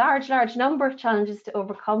large number of challenges to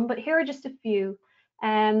overcome, but here are just a few.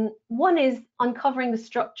 One is uncovering the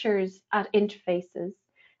structures at interfaces.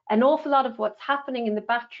 An awful lot of what's happening in the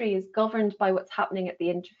battery is governed by what's happening at the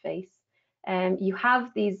interface. You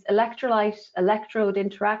have these electrolyte-electrode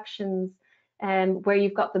interactions where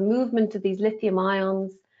you've got the movement of these lithium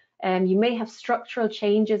ions. You may have structural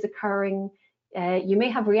changes occurring. You may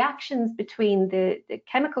have reactions between the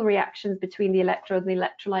chemical reactions between the electrode and the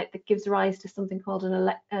electrolyte that gives rise to something called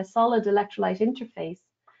a solid electrolyte interface.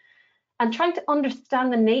 And trying to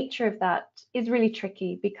understand the nature of that is really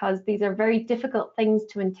tricky, because these are very difficult things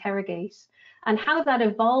to interrogate. And how that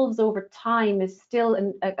evolves over time is still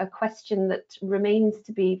a question that remains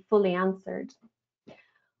to be fully answered.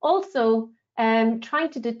 Also,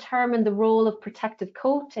 trying to determine the role of protective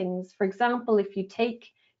coatings. For example, if you take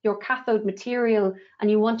your cathode material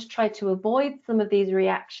and you want to try to avoid some of these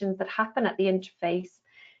reactions that happen at the interface,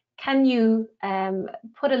 can you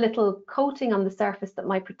put a little coating on the surface that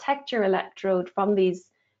might protect your electrode from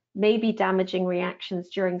these maybe damaging reactions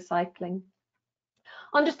during cycling?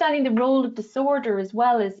 Understanding the role of disorder as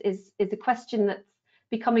well is a question that's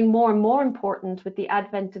becoming more and more important with the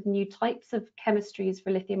advent of new types of chemistries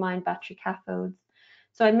for lithium-ion battery cathodes.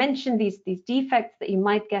 So I mentioned these defects that you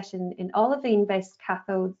might get in olivine-based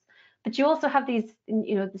cathodes, but you also have these,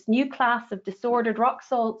 this new class of disordered rock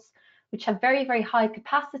salts, which have very high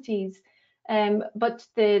capacities, but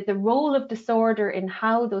the role of disorder in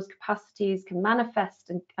how those capacities can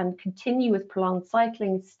manifest and continue with prolonged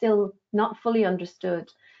cycling is still not fully understood.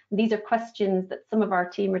 And these are questions that some of our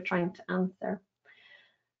team are trying to answer.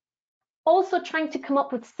 Also trying to come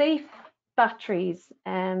up with safe batteries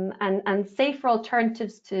and safer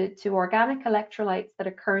alternatives to organic electrolytes that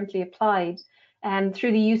are currently applied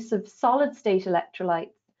through the use of solid state electrolytes.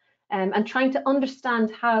 And trying to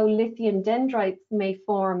understand how lithium dendrites may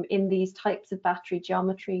form in these types of battery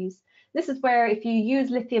geometries. This is where if you use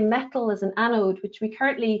lithium metal as an anode, which we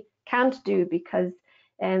currently can't do because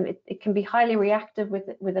it can be highly reactive with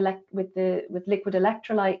liquid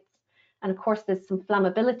electrolytes, and of course there's some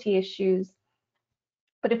flammability issues.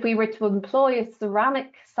 But if we were to employ a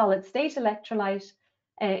ceramic solid state electrolyte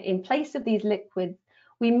in place of these liquids,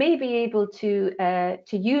 we may be able to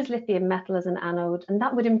use lithium metal as an anode, and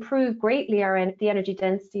that would improve greatly the energy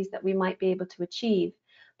densities that we might be able to achieve.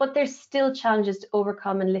 But there's still challenges to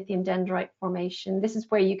overcome in lithium dendrite formation. This is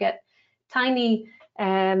where you get tiny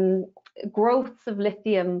growths of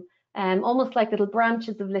lithium, almost like little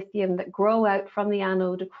branches of lithium that grow out from the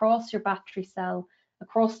anode across your battery cell,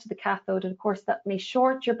 across to the cathode, and of course that may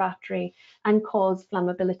short your battery and cause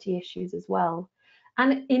flammability issues as well.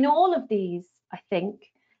 And in all of these, I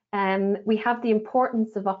think, we have the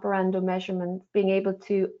importance of operando measurements being able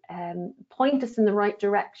to point us in the right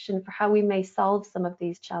direction for how we may solve some of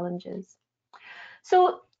these challenges.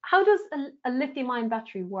 So how does a lithium-ion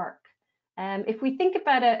battery work? If we think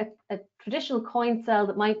about a traditional coin cell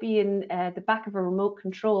that might be in the back of a remote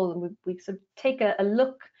control, and we sort of take a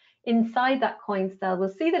look inside that coin cell, we'll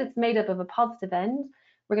see that it's made up of a positive end.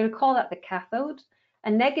 We're going to call that the cathode. A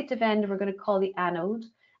negative end we're going to call the anode.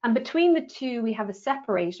 And between the two, we have a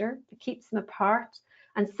separator that keeps them apart.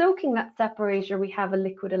 And soaking that separator, we have a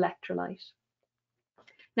liquid electrolyte.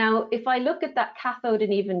 Now, if I look at that cathode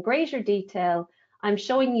in even greater detail, I'm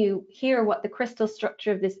showing you here what the crystal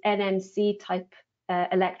structure of this NMC type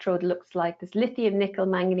electrode looks like, this lithium nickel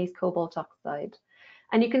manganese cobalt oxide.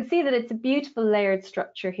 And you can see that it's a beautiful layered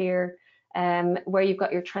structure here, where you've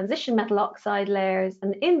got your transition metal oxide layers,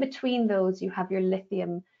 and in between those you have your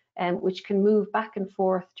lithium, which can move back and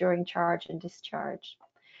forth during charge and discharge.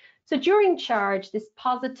 So during charge, this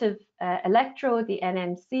positive electrode, the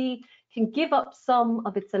NMC, can give up some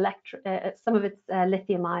of its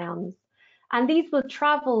lithium ions, and these will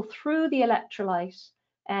travel through the electrolyte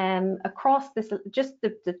across this, just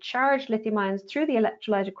the charged lithium ions through the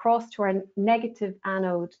electrolyte across to our negative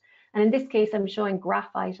anode. And in this case, I'm showing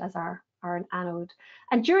graphite as our anode.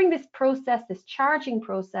 And during this process, this charging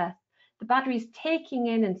process, the battery is taking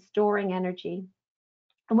in and storing energy.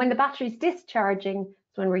 And when the battery is discharging,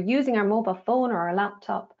 so when we're using our mobile phone or our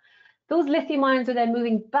laptop, those lithium ions are then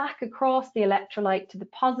moving back across the electrolyte to the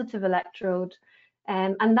positive electrode,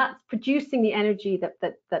 and that's producing the energy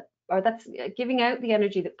that's giving out the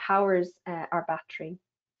energy that powers our battery.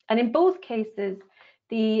 And in both cases,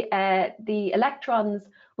 the electrons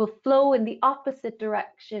will flow in the opposite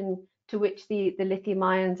direction to which the lithium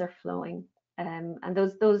ions are flowing. And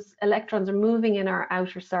those electrons are moving in our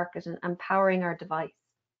outer circuit and powering our device.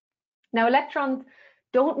 Now, electrons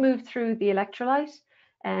don't move through the electrolyte,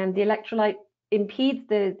 and the electrolyte impedes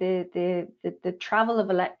the travel of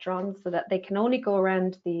electrons so that they can only go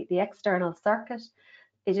around the external circuit.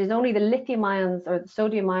 It is only the lithium ions or the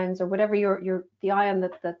sodium ions or whatever the ion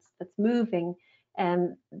that's moving,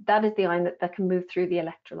 and that is the ion that can move through the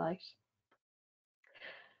electrolyte.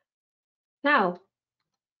 Now,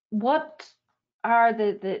 what are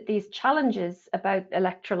these challenges about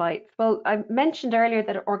electrolytes? Well, I mentioned earlier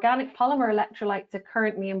that organic polymer electrolytes are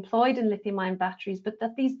currently employed in lithium-ion batteries, but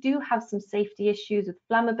that these do have some safety issues with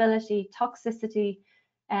flammability, toxicity,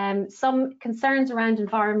 some concerns around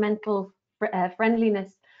environmental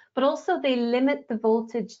friendliness, but also they limit the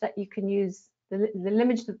voltage that you can use,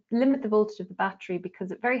 limit the voltage of the battery,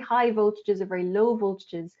 because at very high voltages or very low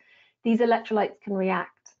voltages, these electrolytes can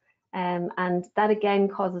react. And that again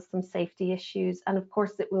causes some safety issues, and of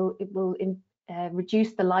course it will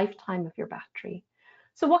reduce the lifetime of your battery.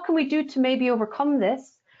 So what can we do to maybe overcome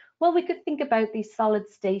this? Well, we could think about these solid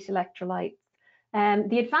state electrolytes.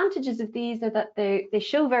 The advantages of these are that they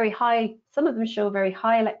show very high, some of them show very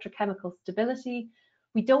high electrochemical stability.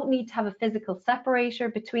 We don't need to have a physical separator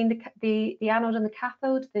between the anode and the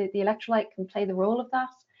cathode. The electrolyte can play the role of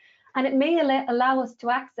that. And it may allow us to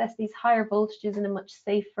access these higher voltages in a much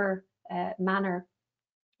safer manner.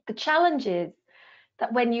 The challenge is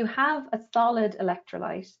that when you have a solid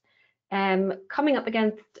electrolyte coming up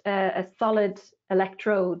against a solid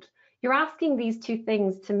electrode, you're asking these two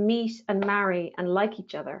things to meet and marry and like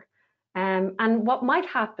each other. And what might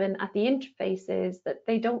happen at the interface is that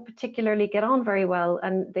they don't particularly get on very well,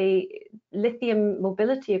 and the lithium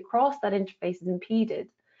mobility across that interface is impeded.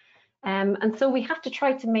 And so we have to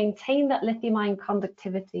try to maintain that lithium ion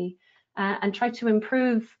conductivity and try to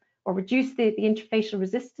improve or reduce the interfacial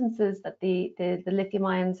resistances that the lithium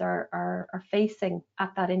ions are facing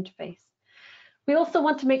at that interface. We also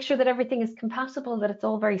want to make sure that everything is compatible, that it's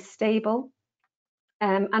all very stable.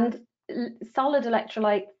 And solid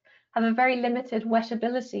electrolytes have a very limited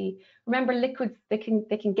wettability. Remember, liquids, they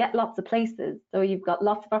can get lots of places. So you've got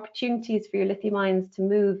lots of opportunities for your lithium ions to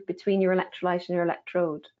move between your electrolyte and your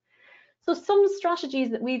electrode. So some strategies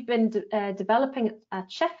that we've been developing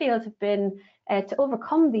at Sheffield have been to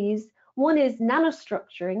overcome these. One is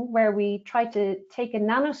nanostructuring, where we try to take a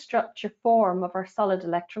nanostructure form of our solid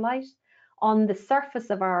electrolyte on the surface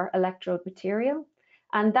of our electrode material.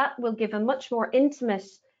 And that will give a much more intimate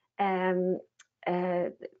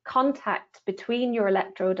contact between your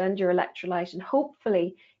electrode and your electrolyte, and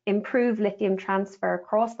hopefully improve lithium transfer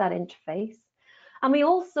across that interface. And we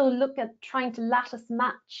also look at trying to lattice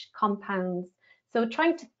match compounds. So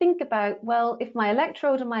trying to think about, well, if my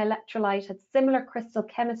electrode and my electrolyte had similar crystal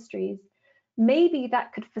chemistries, maybe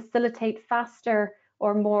that could facilitate faster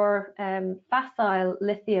or more facile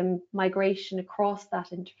lithium migration across that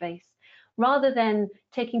interface, rather than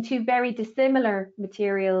taking two very dissimilar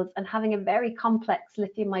materials and having a very complex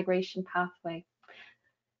lithium migration pathway.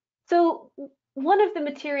 So one of the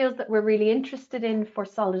materials that we're really interested in for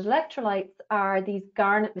solid electrolytes are these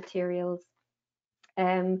garnet materials.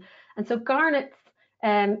 And so garnets,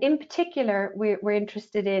 in particular, we're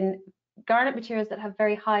interested in garnet materials that have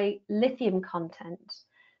very high lithium content.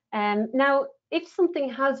 Now, if something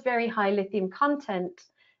has very high lithium content,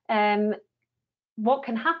 what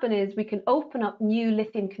can happen is we can open up new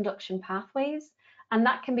lithium conduction pathways, and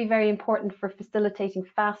that can be very important for facilitating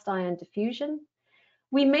fast ion diffusion.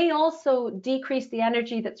 We may also decrease the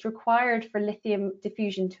energy that's required for lithium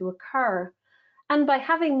diffusion to occur. And by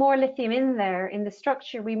having more lithium in there in the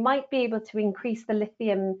structure, we might be able to increase the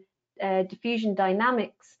lithium diffusion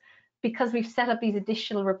dynamics, because we've set up these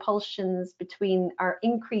additional repulsions between our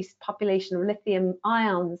increased population of lithium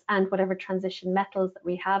ions and whatever transition metals that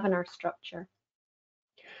we have in our structure.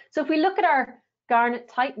 So if we look at our garnet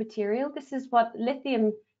type material, this is what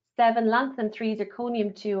lithium 7 lanthanum 3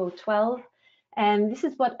 zirconium 2012. And this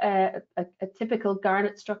is what a typical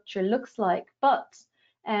garnet structure looks like. But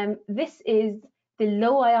this is the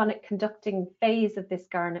low ionic conducting phase of this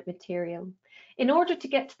garnet material. In order to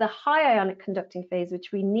get to the high ionic conducting phase,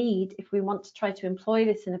 which we need if we want to try to employ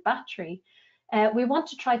this in a battery, we want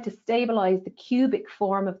to try to stabilize the cubic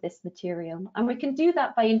form of this material. And we can do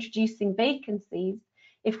that by introducing vacancies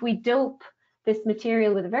if we dope this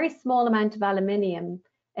material with a very small amount of aluminium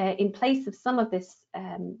in place of some of this,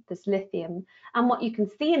 this lithium. And what you can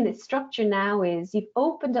see in this structure now is you've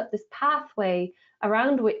opened up this pathway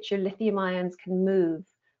around which your lithium ions can move,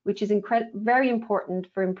 which is very important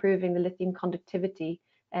for improving the lithium conductivity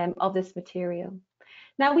of this material.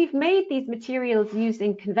 Now, we've made these materials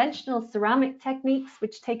using conventional ceramic techniques,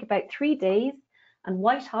 which take about 3 days and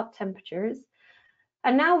white hot temperatures.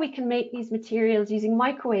 And now we can make these materials using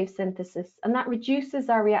microwave synthesis, and that reduces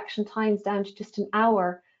our reaction times down to just an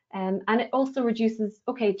hour. And it also reduces,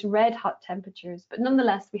 okay, to red hot temperatures, but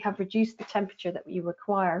nonetheless, we have reduced the temperature that we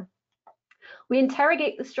require. We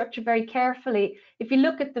interrogate the structure very carefully. If you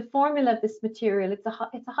look at the formula of this material, it's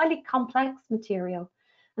a highly complex material.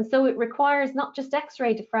 And so it requires not just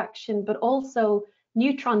X-ray diffraction, but also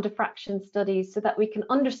neutron diffraction studies so that we can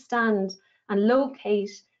understand and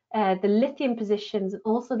locate the lithium positions and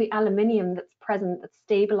also the aluminium that's present that's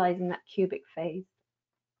stabilizing that cubic phase.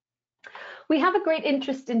 We have a great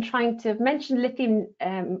interest in trying to mention lithium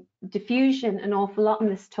diffusion an awful lot in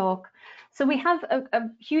this talk. So we have a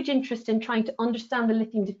huge interest in trying to understand the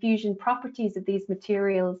lithium diffusion properties of these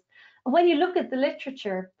materials. And when you look at the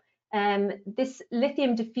literature, this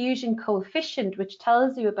lithium diffusion coefficient, which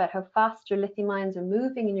tells you about how fast your lithium ions are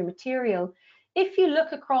moving in your material, if you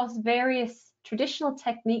look across various traditional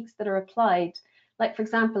techniques that are applied, like for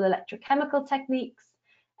example, electrochemical techniques,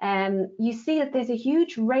 you see that there's a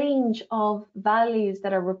huge range of values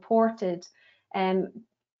that are reported,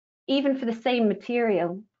 even for the same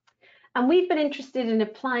material. And we've been interested in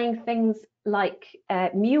applying things like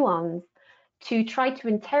muons to try to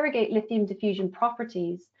interrogate lithium diffusion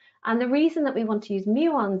properties. And the reason that we want to use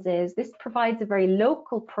muons is this provides a very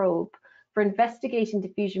local probe for investigating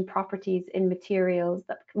diffusion properties in materials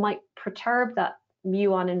that might perturb that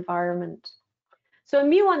muon environment. So a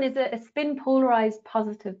muon is a spin polarized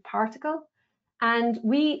positive particle, And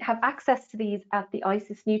we have access to these at the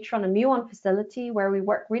ICIS neutron and muon facility, where we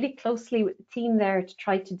work really closely with the team there to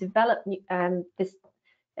try to develop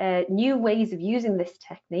new ways of using this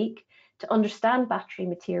technique to understand battery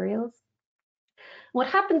materials. What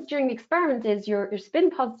happens during the experiment is your spin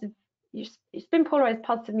polarized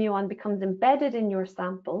positive muon becomes embedded in your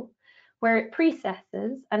sample, where it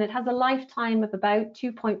precesses, and it has a lifetime of about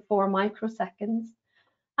 2.4 microseconds,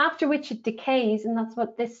 after which it decays, and that's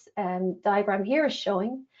what this diagram here is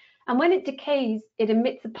showing. And when it decays, it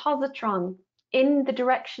emits a positron in the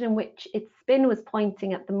direction in which its spin was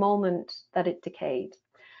pointing at the moment that it decayed.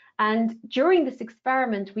 And during this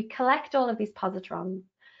experiment, we collect all of these positrons,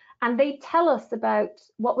 and they tell us about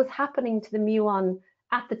what was happening to the muon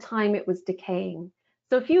at the time it was decaying.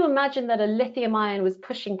 So if you imagine that a lithium ion was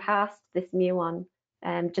pushing past this muon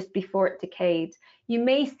just before it decayed, you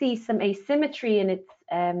may see some asymmetry in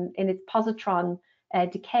its positron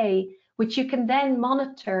decay, which you can then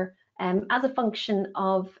monitor as a function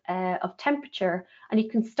of temperature, and you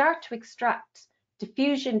can start to extract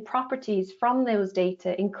diffusion properties from those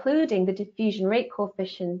data, including the diffusion rate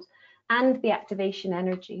coefficient and the activation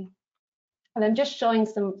energy. And I'm just showing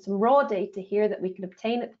some raw data here that we can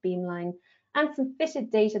obtain at the beamline, and some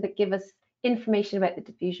fitted data that give us information about the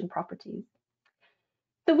diffusion properties.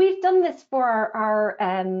 So we've done this for our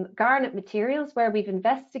garnet materials, where we've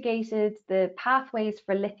investigated the pathways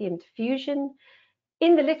for lithium diffusion.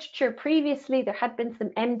 In the literature previously, there had been some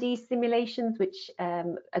MD simulations which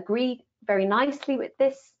agree very nicely with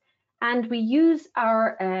this, and we use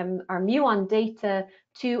our muon data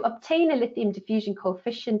to obtain a lithium diffusion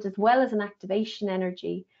coefficient as well as an activation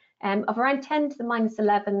energy of around 10 to the minus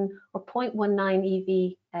 11 or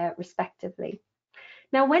 0.19 eV respectively.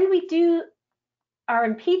 Now, when we do our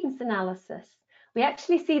impedance analysis, we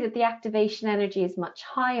actually see that the activation energy is much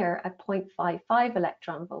higher at 0.55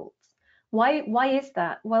 electron volts. Why is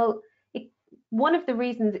that? Well, one of the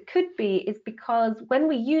reasons it could be is because when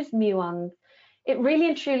we use muons, it really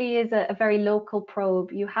and truly is a very local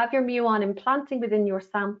probe. You have your muon implanting within your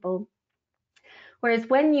sample, whereas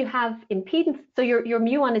when you have impedance, so your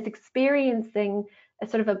muon is experiencing a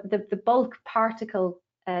sort of the bulk particle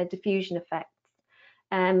diffusion effects.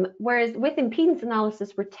 Whereas with impedance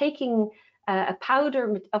analysis, we're taking a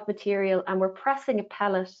powder of material and we're pressing a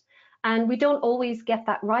pellet, and we don't always get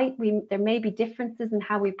that right. There may be differences in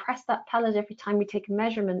how we press that pellet every time we take a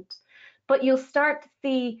measurement, but you'll start to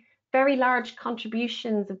see very large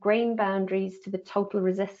contributions of grain boundaries to the total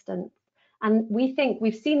resistance. And we think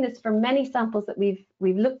we've seen this for many samples that we've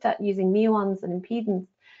looked at using muons and impedance,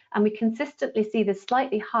 and we consistently see this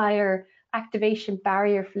slightly higher activation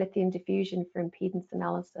barrier for lithium diffusion for impedance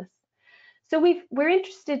analysis. So we're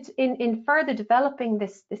interested in further developing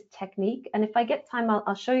this technique, and if I get time,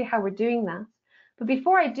 I'll show you how we're doing that. But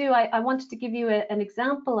before I do, I wanted to give you an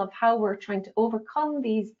example of how we're trying to overcome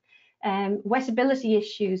these wettability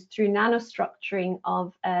issues through nanostructuring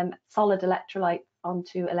of solid electrolytes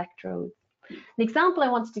onto electrodes. An example I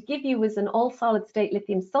wanted to give you was an all-solid state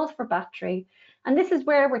lithium sulfur battery, and this is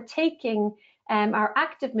where we're taking our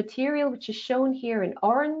active material, which is shown here in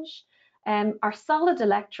orange, our solid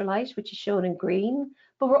electrolyte, which is shown in green,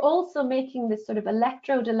 but we're also making this sort of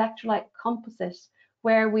electrode-electrolyte composite,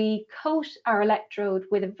 where we coat our electrode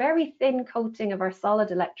with a very thin coating of our solid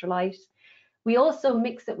electrolyte. We also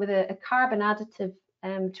mix it with a carbon additive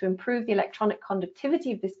to improve the electronic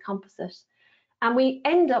conductivity of this composite. And we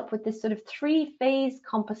end up with this sort of three-phase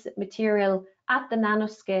composite material at the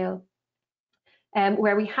nanoscale,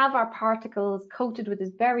 where we have our particles coated with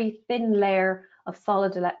this very thin layer of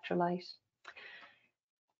solid electrolyte.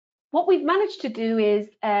 What we've managed to do is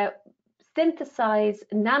synthesize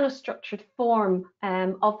a nanostructured form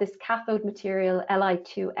of this cathode material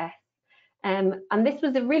Li2S. And this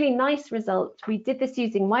was a really nice result. We did this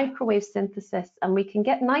using microwave synthesis, and we can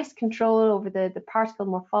get nice control over the particle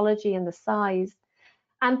morphology and the size.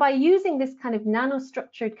 And by using this kind of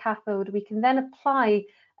nanostructured cathode, we can then apply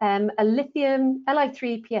a lithium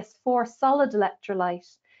Li3PS4 solid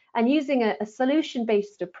electrolyte. And using a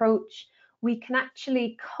solution-based approach, we can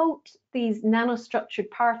actually coat these nanostructured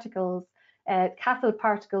particles, cathode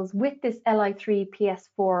particles, with this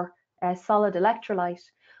Li3PS4 solid electrolyte,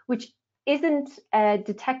 which isn't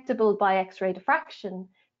detectable by X-ray diffraction,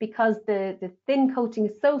 because the thin coating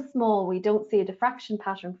is so small we don't see a diffraction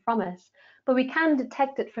pattern from it, but we can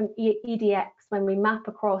detect it from EDX when we map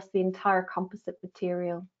across the entire composite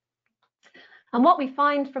material. And what we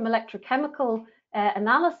find from electrochemical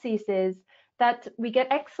analyses is that we get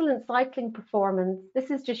excellent cycling performance.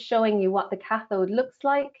 This is just showing you what the cathode looks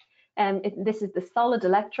like. This is the solid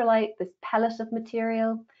electrolyte, this pellet of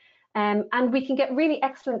material. And we can get really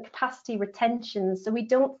excellent capacity retention. So we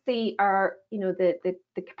don't see our, the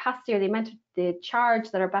capacity or the amount of the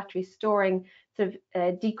charge that our battery is storing sort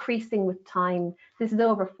of decreasing with time. This is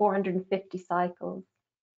over 450 cycles.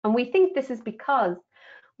 And we think this is because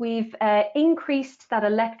we've increased that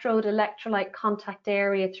electrode-electrolyte contact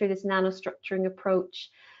area through this nanostructuring approach.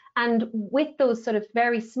 And with those sort of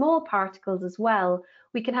very small particles as well,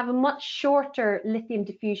 we can have a much shorter lithium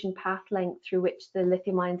diffusion path length through which the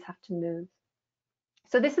lithium ions have to move.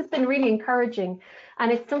 So this has been really encouraging,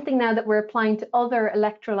 and it's something now that we're applying to other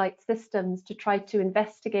electrolyte systems to try to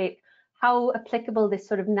investigate how applicable this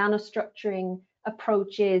sort of nanostructuring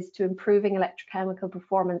approach is to improving electrochemical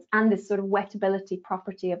performance and this sort of wettability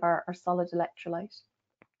property of our solid electrolyte.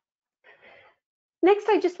 Next,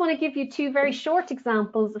 I just want to give you two very short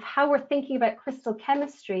examples of how we're thinking about crystal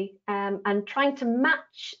chemistry and trying to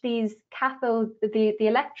match these cathodes, the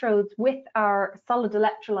electrodes with our solid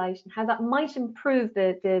electrolyte, and how that might improve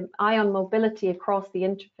the ion mobility across the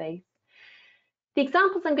interface. The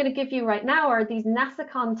examples I'm going to give you right now are these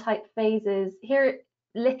NASACON type phases. Here,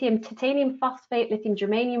 lithium titanium phosphate, lithium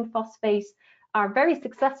germanium phosphate are very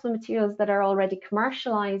successful materials that are already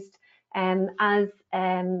commercialized as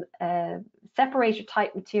separator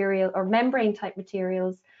type material or membrane type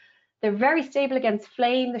materials. They're very stable against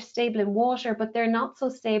flame, they're stable in water, but they're not so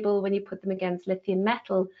stable when you put them against lithium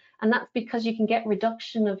metal. And that's because you can get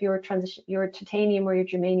reduction of your titanium or your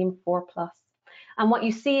germanium 4+. And what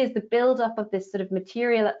you see is the buildup of this sort of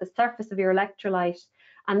material at the surface of your electrolyte,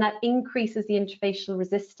 and that increases the interfacial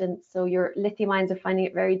resistance. So your lithium ions are finding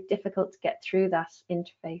it very difficult to get through that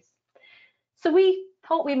interface. So we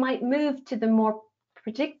thought we might move to the more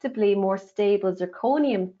predictably more stable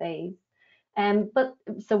zirconium phase.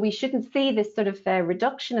 So we shouldn't see this sort of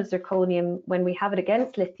reduction of zirconium when we have it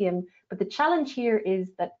against lithium. But the challenge here is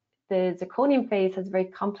that the zirconium phase has very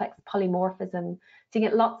complex polymorphism. So you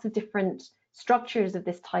get lots of different structures of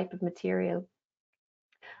this type of material.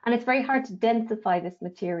 And it's very hard to densify this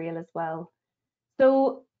material as well.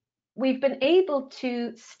 So we've been able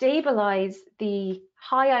to stabilize the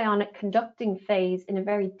high ionic conducting phase in a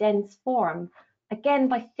very dense form, again,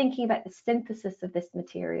 by thinking about the synthesis of this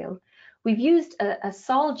material. We've used a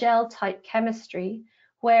sol gel type chemistry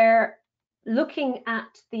where, looking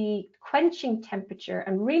at the quenching temperature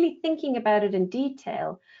and really thinking about it in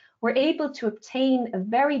detail, we're able to obtain a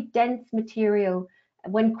very dense material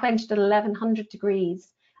when quenched at 1100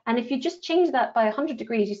 degrees. And if you just change that by 100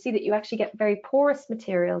 degrees, you see that you actually get very porous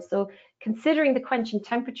materials. So considering the quenching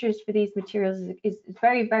temperatures for these materials is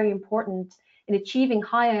very, very important in achieving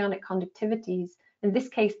high ionic conductivities. In this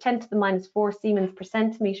case, 10 to the minus 4 Siemens per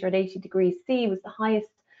centimeter at 80 degrees C was the highest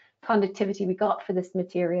conductivity we got for this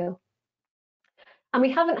material. And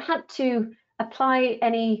we haven't had to apply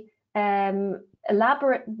any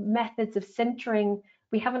elaborate methods of sintering.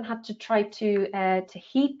 We haven't had to try to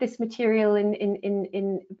heat this material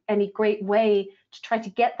in any great way to try to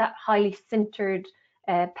get that highly sintered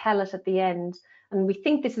pellet at the end. And we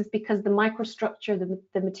think this is because the microstructure,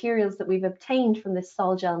 the materials that we've obtained from this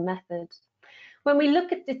sol gel method. When we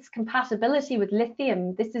look at its compatibility with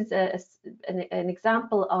lithium, this is an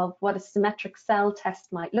example of what a symmetric cell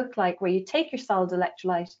test might look like, where you take your solid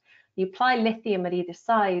electrolyte, you apply lithium at either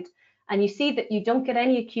side, and you see that you don't get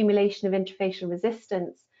any accumulation of interfacial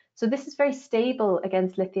resistance. So this is very stable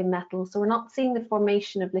against lithium metal. So we're not seeing the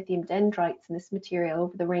formation of lithium dendrites in this material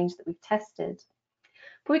over the range that we've tested.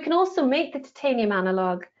 But we can also make the titanium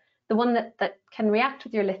analog, the one that can react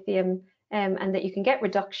with your lithium and that you can get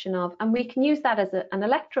reduction of, and we can use that as an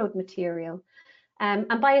electrode material. And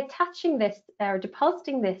by attaching this or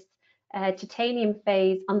depositing this titanium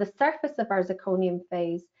phase on the surface of our zirconium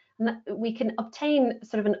phase, we can obtain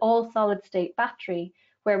sort of an all solid state battery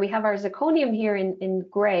where we have our zirconium here in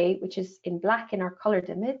grey, which is in black in our coloured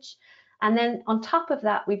image. And then on top of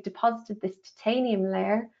that, we've deposited this titanium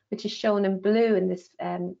layer, which is shown in blue in this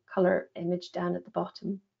colour image down at the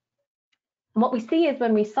bottom. And what we see is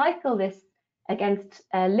when we cycle this against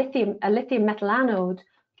a lithium metal anode,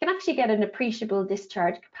 we can actually get an appreciable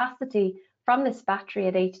discharge capacity from this battery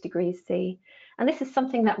at 80 degrees C. And this is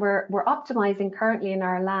something that we're optimizing currently in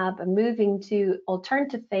our lab and moving to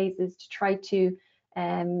alternative phases to try to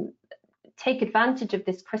take advantage of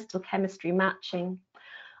this crystal chemistry matching.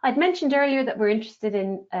 I'd mentioned earlier that we're interested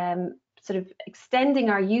in sort of extending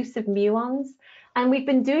our use of muons, and we've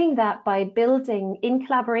been doing that by building, in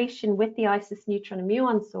collaboration with the ICIS neutron and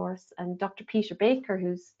muon source and Dr. Peter Baker,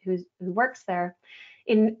 who works there,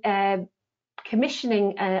 in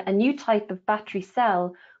commissioning a new type of battery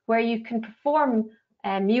cell where you can perform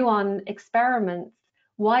muon experiments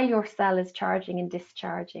while your cell is charging and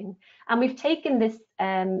discharging. And we've taken this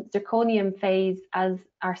zirconium phase as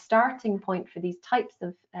our starting point for these types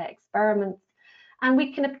of experiments. And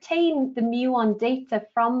we can obtain the muon data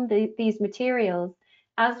from these materials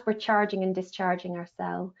as we're charging and discharging our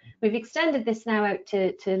cell. We've extended this now out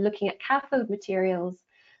to looking at cathode materials,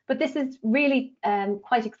 but this is really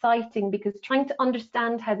quite exciting because trying to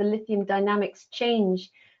understand how the lithium dynamics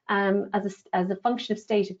change as a function of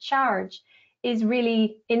state of charge is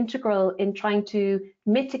really integral in trying to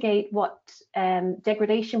mitigate what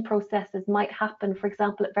degradation processes might happen, for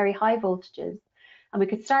example, at very high voltages. And we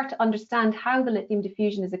could start to understand how the lithium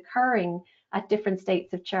diffusion is occurring at different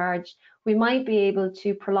states of charge. We might be able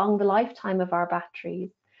to prolong the lifetime of our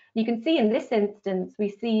batteries. You can see in this instance, we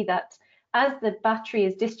see that as the battery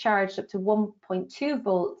is discharged up to 1.2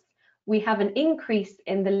 volts, we have an increase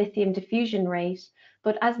in the lithium diffusion rate.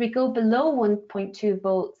 But as we go below 1.2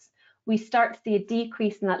 volts, we start to see a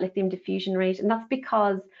decrease in that lithium diffusion rate. And that's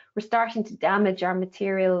because we're starting to damage our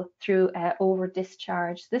material through over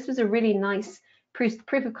discharge. This was a really nice proof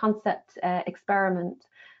of concept experiment.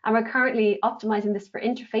 And we're currently optimizing this for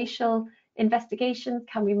interfacial investigations.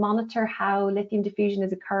 Can we monitor how lithium diffusion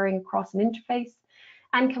is occurring across an interface?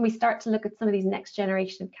 And can we start to look at some of these next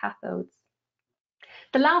generation of cathodes?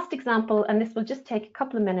 The last example, and this will just take a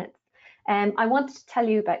couple of minutes, I wanted to tell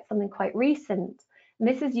you about something quite recent. And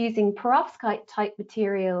this is using perovskite type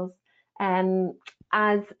materials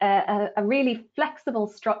as a really flexible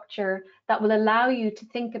structure that will allow you to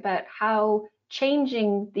think about how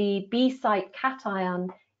changing the B site cation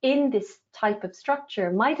in this type of structure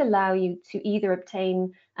might allow you to either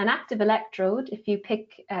obtain an active electrode if you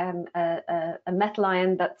pick a metal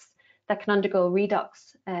ion that can undergo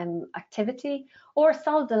redox activity, or a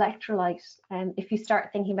solid electrolyte if you start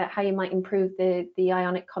thinking about how you might improve the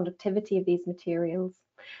ionic conductivity of these materials.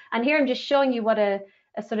 And here I'm just showing you what a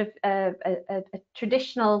sort of a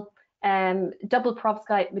traditional double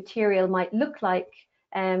perovskite material might look like.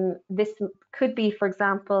 This could be, for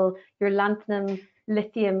example, your lanthanum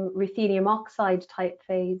lithium ruthenium oxide type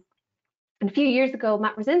phase. And a few years ago,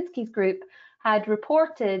 Matt Rosinski's group had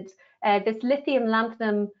reported this lithium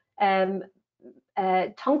lanthanum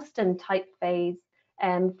tungsten type phase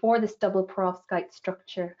for this double perovskite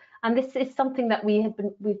structure. And this is something that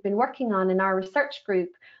we've been working on in our research group,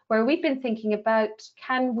 where we've been thinking about,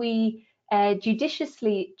 can we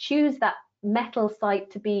judiciously choose that metal site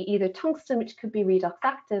to be either tungsten, which could be redox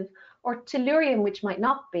active, or tellurium, which might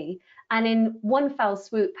not be, and in one foul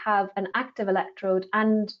swoop have an active electrode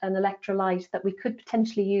and an electrolyte that we could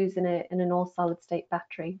potentially use in an all solid state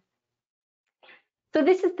battery. So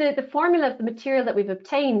this is the formula of the material that we've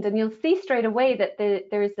obtained, and you'll see straight away that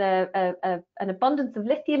there is an abundance of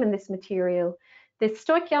lithium in this material. The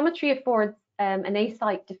stoichiometry affords an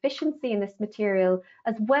A-site deficiency in this material,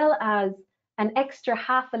 as well as an extra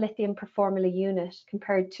half a lithium per formula unit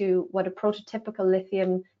compared to what a prototypical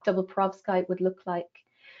lithium double perovskite would look like.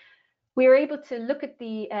 We were able to look at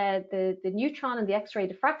the neutron and the X-ray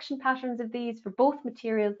diffraction patterns of these for both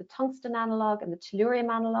materials, the tungsten analog and the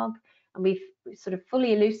tellurium analog, and we've sort of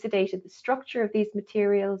fully elucidated the structure of these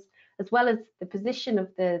materials, as well as the position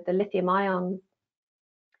of the lithium ions.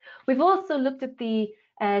 We've also looked at the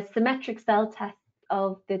symmetric cell test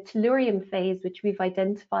of the tellurium phase, which we've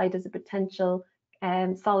identified as a potential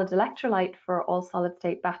solid electrolyte for all solid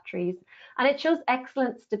state batteries. And it shows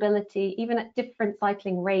excellent stability, even at different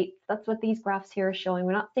cycling rates. That's what these graphs here are showing.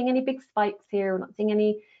 We're not seeing any big spikes here. We're not seeing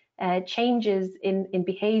any changes in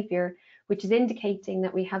behavior, which is indicating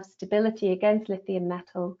that we have stability against lithium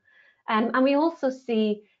metal. And we also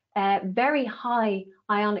see very high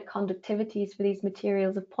ionic conductivities for these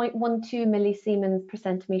materials of 0.12 millisiemens per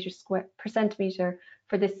centimeter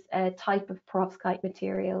for this type of perovskite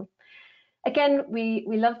material. Again, we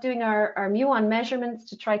love doing our muon measurements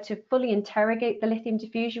to try to fully interrogate the lithium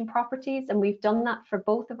diffusion properties, and we've done that for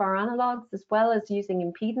both of our analogues, as well as using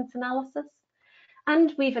impedance analysis.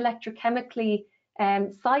 And we've electrochemically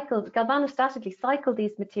galvanostatically cycled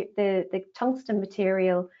the tungsten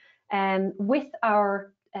material with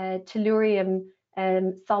our tellurium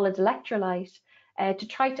solid electrolyte to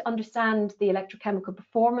try to understand the electrochemical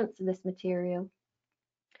performance of this material.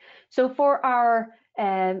 So for our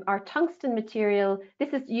tungsten material,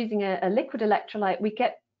 this is using a liquid electrolyte. We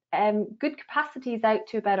get good capacities out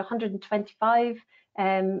to about 125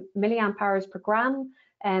 milliamp hours per gram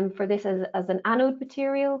for this as an anode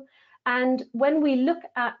material. And when we look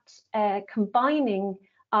at combining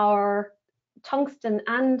our tungsten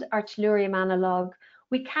and our tellurium analog,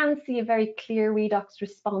 we can see a very clear redox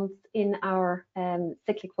response in our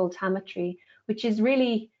cyclic voltammetry, which is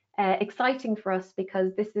really exciting for us,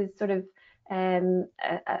 because this is sort of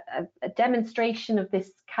a demonstration of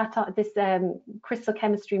this crystal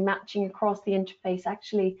chemistry matching across the interface,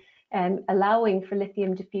 actually allowing for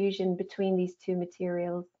lithium diffusion between these two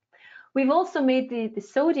materials. We've also made the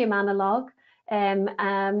sodium analog,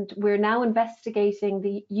 and we're now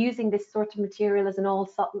investigating using this sort of material as an all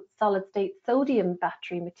solid state sodium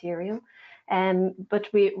battery material. But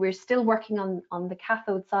we're still working on the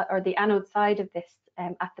cathode side or the anode side of this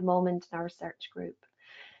at the moment in our research group.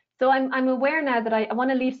 So I'm aware now that I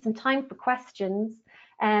want to leave some time for questions,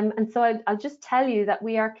 and so I'll just tell you that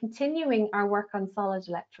we are continuing our work on solid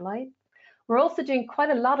electrolytes. We're also doing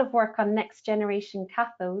quite a lot of work on next generation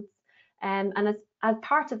cathodes, and as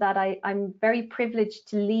part of that, I'm very privileged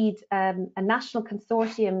to lead a national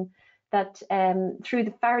consortium that through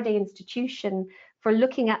the Faraday Institution for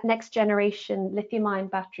looking at next generation lithium-ion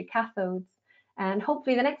battery cathodes. And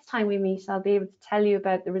hopefully the next time we meet, I'll be able to tell you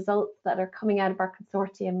about the results that are coming out of our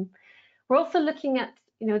consortium. We're also looking at,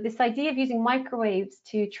 this idea of using microwaves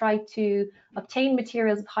to try to obtain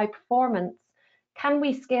materials of high performance. Can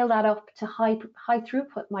we scale that up to high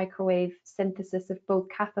throughput microwave synthesis of both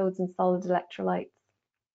cathodes and solid electrolytes?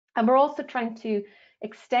 And we're also trying to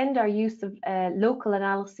extend our use of local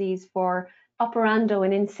analyses for operando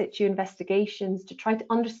and in situ investigations to try to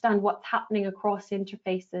understand what's happening across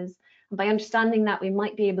interfaces. And by understanding that, we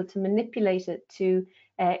might be able to manipulate it to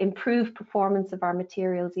improve performance of our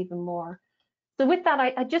materials even more. So with that,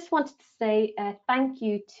 I just wanted to say thank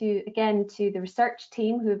you again to the research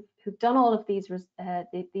team who've done all of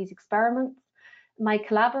these experiments, my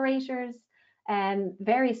collaborators, and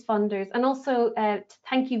various funders, and also to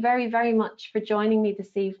thank you very, very much for joining me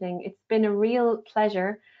this evening. It's been a real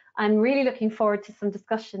pleasure. I'm really looking forward to some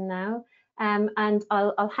discussion now, and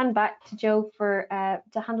I'll hand back to Joe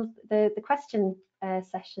to handle the question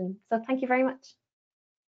session. So thank you very much.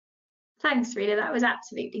 Thanks, Rita. That was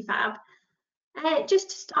absolutely fab. Just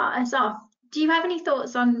to start us off, do you have any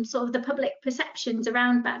thoughts on sort of the public perceptions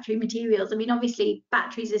around battery materials? I mean, obviously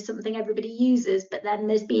batteries is something everybody uses, but then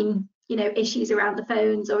there's been, issues around the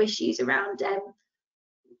phones or issues around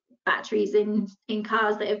batteries in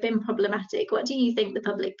cars that have been problematic. What do you think the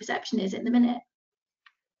public perception is in the minute?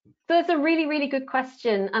 So it's a really, really good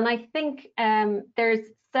question. And I think there's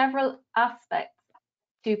several aspects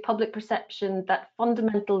to public perception that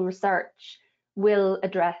fundamental research will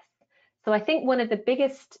address. So I think one of the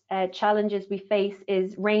biggest challenges we face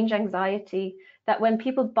is range anxiety, that when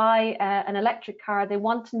people buy an electric car, they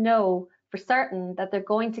want to know for certain that they're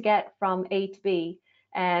going to get from A to B.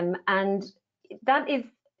 And that is,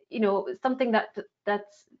 something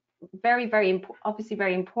that's very, very obviously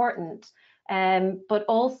very important. But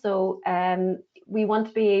also we want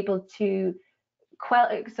to be able to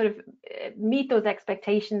meet those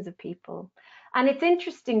expectations of people. And it's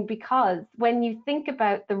interesting because when you think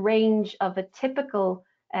about the range of a typical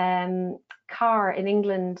car in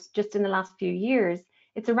England just in the last few years,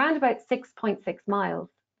 it's around about 6.6 miles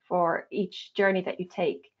for each journey that you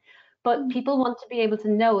take. But people want to be able to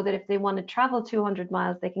know that if they want to travel 200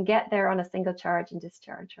 miles, they can get there on a single charge and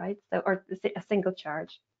discharge, right? So, or a single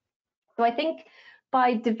charge. So I think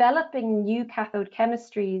by developing new cathode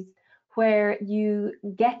chemistries where you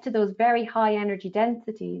get to those very high energy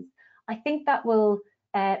densities, I think that will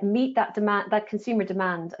meet that demand, that consumer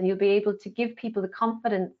demand, and you'll be able to give people the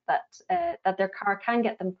confidence that their car can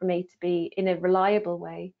get them from A to B in a reliable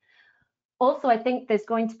way. Also, I think there's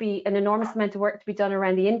going to be an enormous amount of work to be done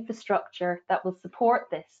around the infrastructure that will support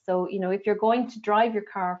this. So, if you're going to drive your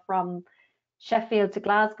car from Sheffield to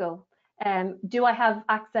Glasgow, do I have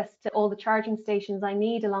access to all the charging stations I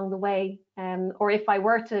need along the way? Or if I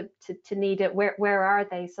were to need it, where are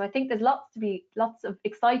they? So I think there's lots of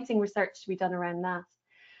exciting research to be done around that.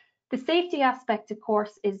 The safety aspect, of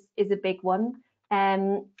course, is a big one.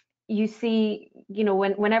 You see,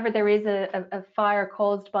 whenever there is a fire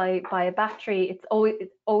caused by a battery,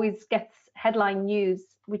 it always gets headline news,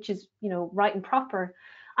 which is right and proper.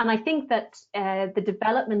 And I think that the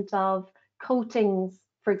development of coatings,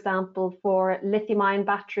 for example, for lithium-ion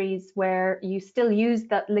batteries where you still use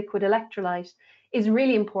that liquid electrolyte is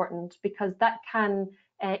really important, because that can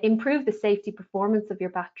improve the safety performance of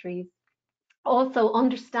your batteries. Also,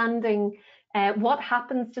 understanding what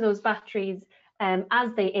happens to those batteries as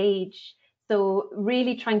they age. So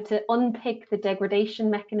really trying to unpick the degradation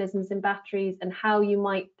mechanisms in batteries and how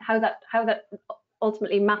that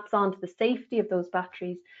ultimately maps onto the safety of those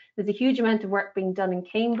batteries. There's a huge amount of work being done in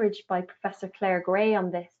Cambridge by Professor Claire Gray on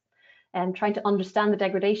this, and trying to understand the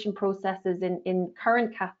degradation processes in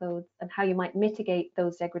current cathodes and how you might mitigate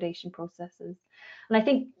those degradation processes. And I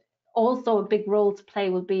think also a big role to play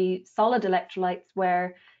will be solid electrolytes,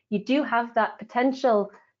 where you do have that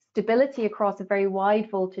potential stability across a very wide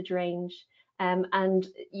voltage range, and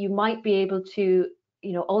you might be able to,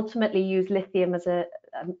 ultimately use lithium as a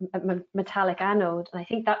metallic anode. And I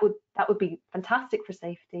think that would be fantastic for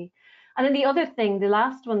safety. And then the other thing, the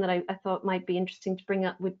last one that I thought might be interesting to bring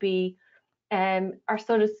up would be our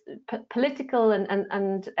sort of political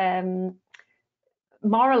and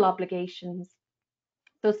moral obligations.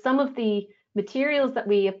 So some of the materials that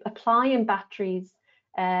we apply in batteries,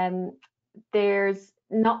 there's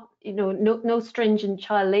not, no stringent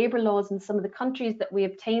child labour laws in some of the countries that we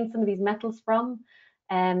obtain some of these metals from.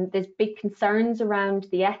 There's big concerns around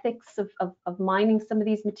the ethics of mining some of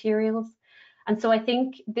these materials. And so I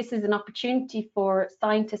think this is an opportunity for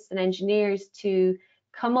scientists and engineers to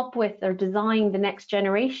come up with or design the next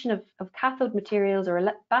generation of cathode materials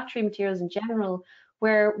or battery materials in general,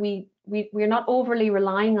 where we're not overly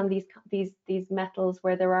relying on these metals,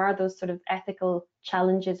 where there are those sort of ethical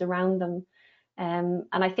challenges around them. And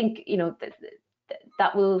I think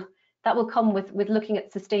that will come with looking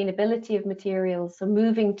at sustainability of materials, so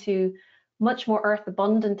moving to much more earth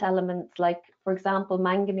abundant elements, like, for example,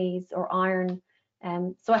 manganese or iron.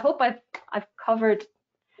 So I hope I've covered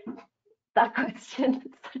that question.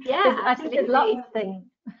 Yeah, I think there's lots of things.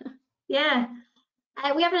 Yeah.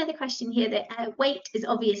 We have another question here that weight is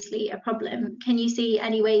obviously a problem. Can you see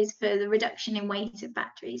any ways for the reduction in weight of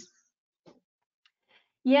batteries?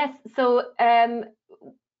 Yes, so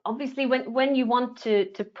obviously when you want to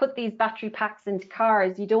put these battery packs into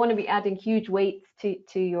cars, you don't want to be adding huge weights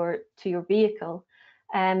to your vehicle.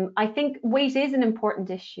 I think weight is an important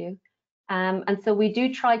issue, and so we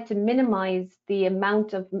do try to minimize the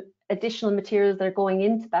amount of additional materials that are going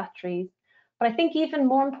into batteries. But I think even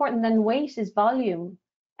more important than weight is volume,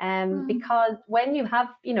 because when you have,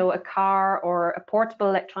 a car or a portable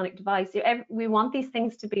electronic device, we want these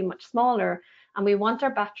things to be much smaller, and we want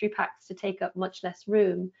our battery packs to take up much less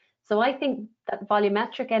room. So I think that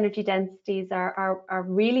volumetric energy densities are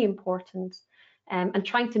really important, and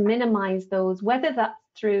trying to minimize those, whether that's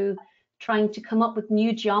through trying to come up with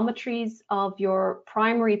new geometries of your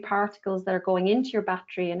primary particles that are going into your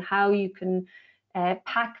battery, and how you can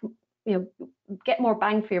pack, get more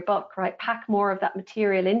bang for your buck, right? Pack more of that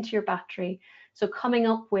material into your battery. So coming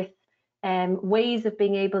up with ways of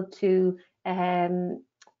being able to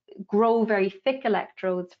grow very thick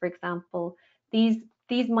electrodes, for example.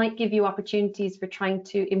 These might give you opportunities for trying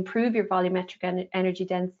to improve your volumetric energy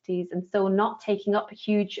densities, and so not taking up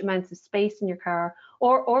huge amounts of space in your car,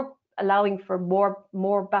 or allowing for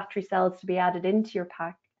more battery cells to be added into your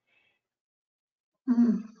pack.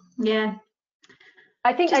 Yeah.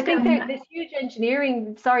 I think there's huge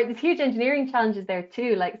engineering challenges there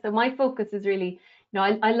too. Like, so my focus is really,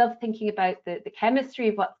 I love thinking about the chemistry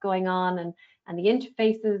of what's going on, and the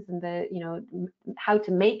interfaces, and the, how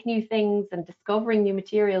to make new things and discovering new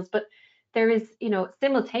materials. But there is,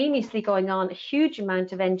 simultaneously going on a huge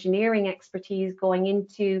amount of engineering expertise going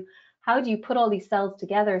into how do you put all these cells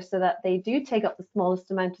together so that they do take up the smallest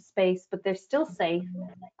amount of space, but they're still safe,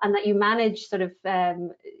 and that you manage sort of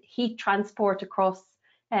heat transport across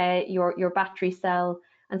your battery cell.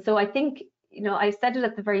 And so I think, I said it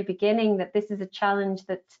at the very beginning, that this is a challenge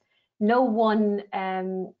that no one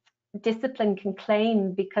discipline can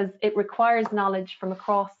claim, because it requires knowledge from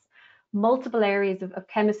across multiple areas of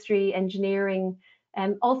chemistry, engineering,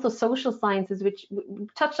 and also social sciences, which we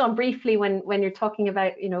touched on briefly when you're talking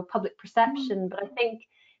about, public perception. But I think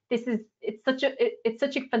it's such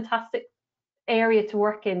a fantastic area to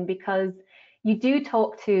work in, because you do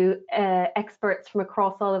talk to experts from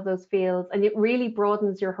across all of those fields, and it really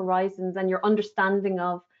broadens your horizons and your understanding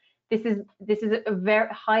of this is a very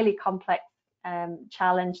highly complex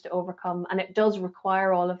challenge to overcome, and it does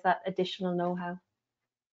require all of that additional know-how.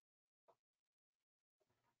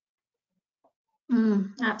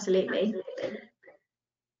 Absolutely.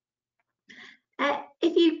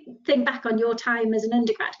 If you think back on your time as an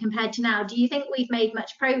undergrad compared to now, do you think we've made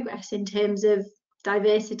much progress in terms of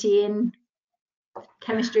diversity in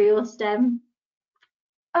chemistry or STEM?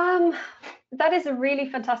 That is a really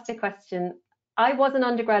fantastic question. I was an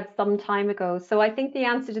undergrad some time ago, so I think the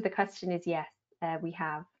answer to the question is yes, we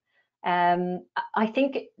have. I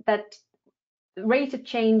think that the rate of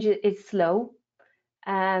change is slow,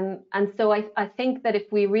 and so I think that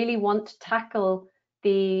if we really want to tackle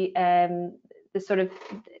the sort of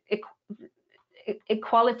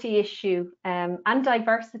equality issue and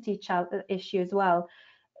diversity issue as well,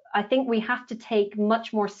 I think we have to take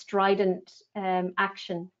much more strident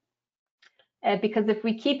action. Because if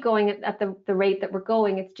we keep going at the rate that we're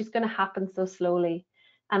going, it's just going to happen so slowly.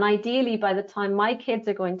 And ideally, by the time my kids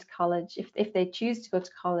are going to college, if they choose to go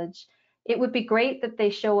to college, it would be great that they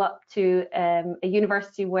show up to a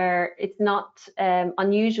university where it's not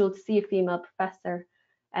unusual to see a female professor,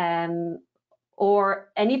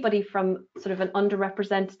 or anybody from sort of an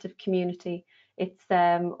underrepresented community. It's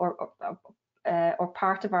or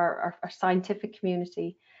part of our scientific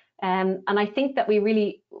community. And I think that we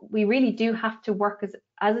really do have to work as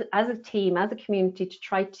a team, as a community, to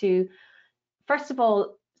try to, first of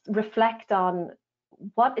all, reflect on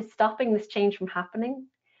what is stopping this change from happening.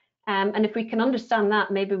 And if we can understand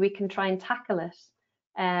that, maybe we can try and tackle it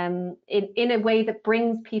in a way that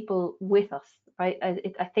brings people with us, right?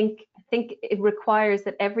 I think it requires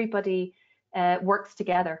that everybody works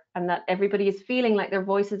together, and that everybody is feeling like their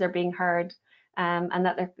voices are being heard, and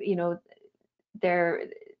that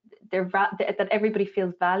that everybody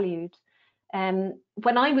feels valued.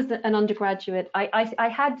 When I was an undergraduate, I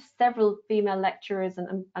had several female lecturers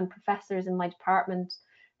and professors in my department,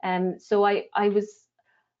 so it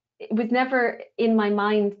was never in my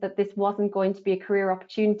mind that this wasn't going to be a career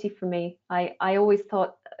opportunity for me. I always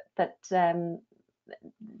thought that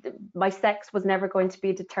my sex was never going to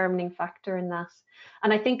be a determining factor in that.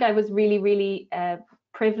 And I think I was really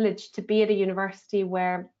privileged to be at a university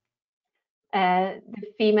where the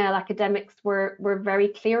female academics were very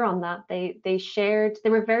clear on that. They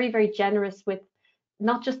were very generous with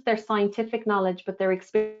not just their scientific knowledge, but their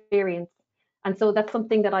experience. And so that's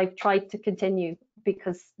something that I've tried to continue,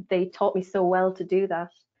 because they taught me so well to do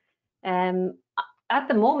that. At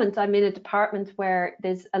the moment, I'm in a department where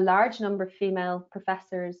there's a large number of female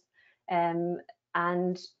professors, and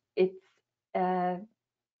it's a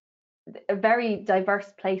very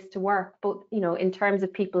diverse place to work, both in terms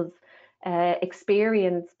of people's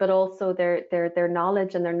experience, but also their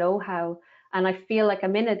knowledge and their know-how. And I feel like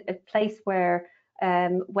I'm in a place where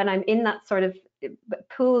when I'm in that sort of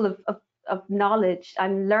pool of knowledge,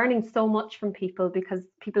 I'm learning so much from people, because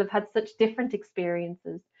people have had such different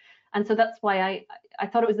experiences. And so that's why I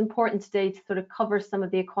thought it was important today to sort of cover some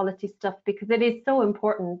of the equality stuff, because it is so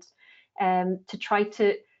important to try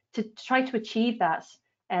to achieve that,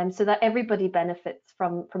 so that everybody benefits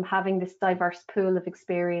from having this diverse pool of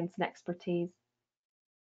experience and expertise.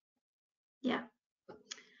 Yeah.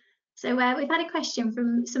 So we've had a question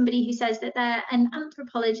from somebody who says that they're an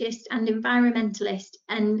anthropologist and environmentalist,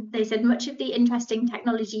 and they said much of the interesting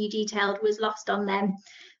technology you detailed was lost on them,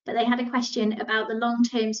 but they had a question about the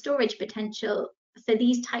long-term storage potential for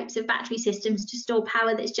these types of battery systems to store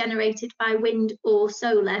power that's generated by wind or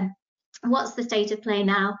solar. What's the state of play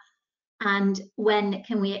now, and when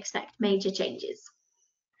can we expect major changes?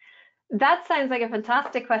 That sounds like a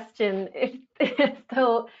fantastic question.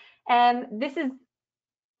 So this is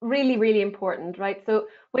really important, right? So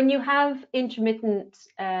when you have intermittent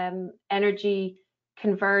energy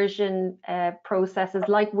conversion processes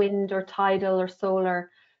like wind or tidal or solar,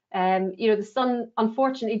 the sun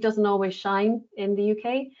unfortunately doesn't always shine in the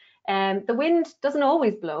UK. The wind doesn't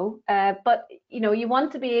always blow, but you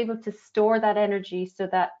want to be able to store that energy so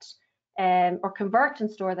that or convert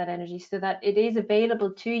and store that energy so that it is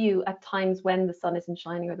available to you at times when the sun isn't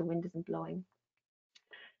shining or the wind isn't blowing.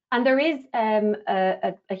 And there is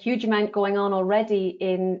a huge amount going on already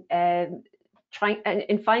in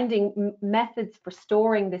finding methods for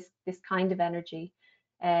storing this kind of energy,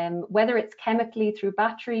 whether it's chemically through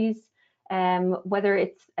batteries, whether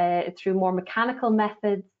it's through more mechanical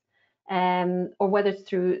methods, or whether it's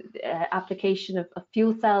through application of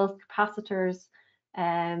fuel cells, capacitors,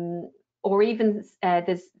 or even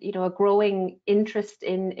there's a growing interest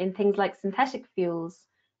in things like synthetic fuels,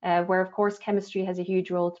 where of course chemistry has a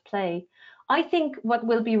huge role to play. I think what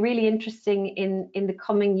will be really interesting in the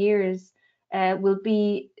coming years will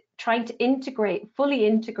be trying to fully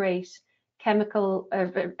integrate chemical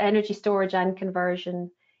energy storage and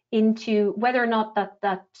conversion into, whether or not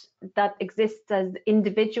that exists as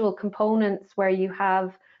individual components, where you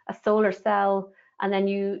have a solar cell and then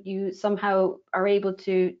you somehow are able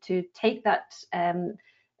to take that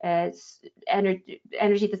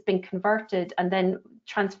energy that's been converted and then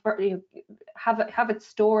transfer, have it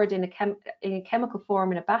stored in a chemical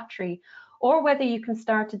form in a battery, or whether you can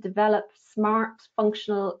start to develop smart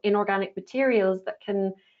functional inorganic materials that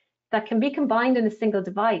can be combined in a single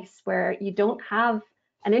device, where you don't have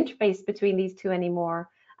an interface between these two anymore,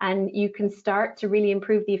 and you can start to really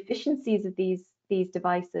improve the efficiencies of these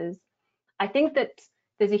devices. I think that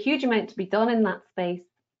there's a huge amount to be done in that space.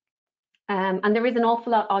 And there is an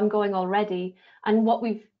awful lot ongoing already. And what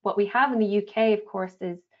we have in the UK, of course,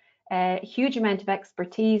 is a huge amount of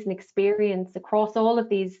expertise and experience across all of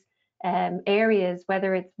these areas,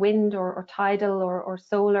 whether it's wind or tidal or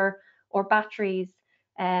solar or batteries,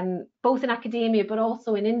 both in academia but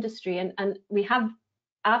also in industry. And we have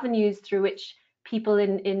avenues through which people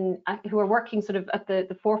who are working sort of at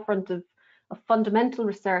the forefront of fundamental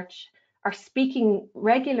research are speaking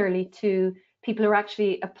regularly to people who are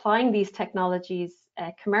actually applying these technologies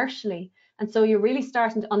commercially. And so you're really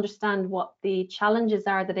starting to understand what the challenges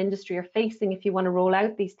are that industry are facing if you want to roll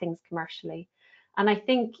out these things commercially. And I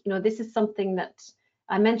think, you know, this is something that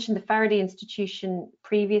I mentioned, the Faraday Institution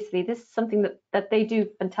previously. This is something that they do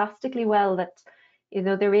fantastically well, that, you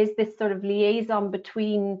know, there is this sort of liaison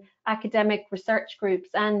between academic research groups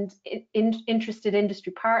and interested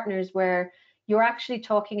industry partners, where you're actually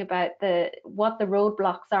talking about what the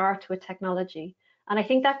roadblocks are to a technology. And I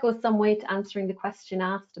think that goes some way to answering the question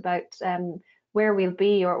asked about where we'll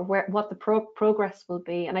be, or what the progress will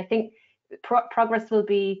be. And I think progress will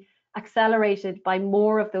be accelerated by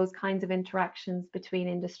more of those kinds of interactions between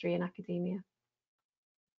industry and academia.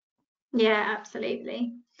 Yeah,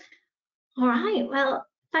 absolutely. All right, well,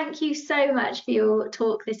 thank you so much for your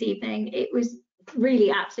talk this evening. It was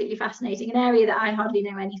really absolutely fascinating, an area that I hardly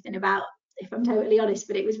know anything about, if I'm totally honest,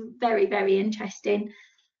 but it was very, very interesting.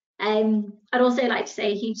 I'd also like to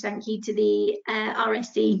say a huge thank you to the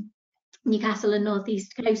RSC Newcastle and North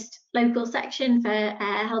East Coast local section for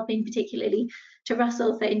helping, particularly to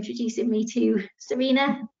Russell for introducing me to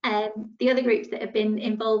Serena. The other groups that have been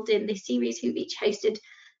involved in this series, who've each hosted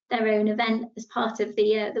their own event as part of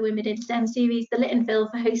the Women in STEM series, the Lit and Phil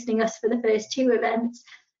for hosting us for the first 2 events,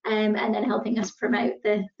 and then helping us promote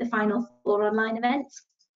the final 4 online events.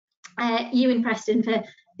 You and Preston for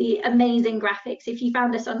the amazing graphics. If you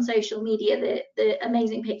found us on social media, the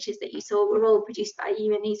amazing pictures that you saw were all produced by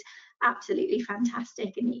you, and he's absolutely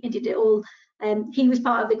fantastic, and he did it all. He was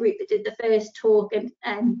part of the group that did the first talk,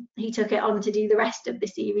 and he took it on to do the rest of the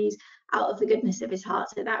series out of the goodness of his heart,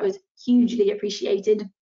 so that was hugely appreciated.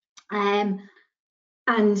 And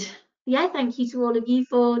yeah, thank you to all of you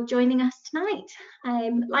for joining us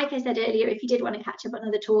tonight. Like I said earlier, if you did want to catch up on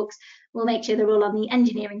other talks, we'll make sure they're all on the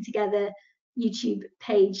Engineering Together YouTube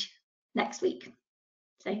page next week.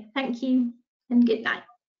 So thank you and good night.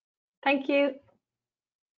 Thank you.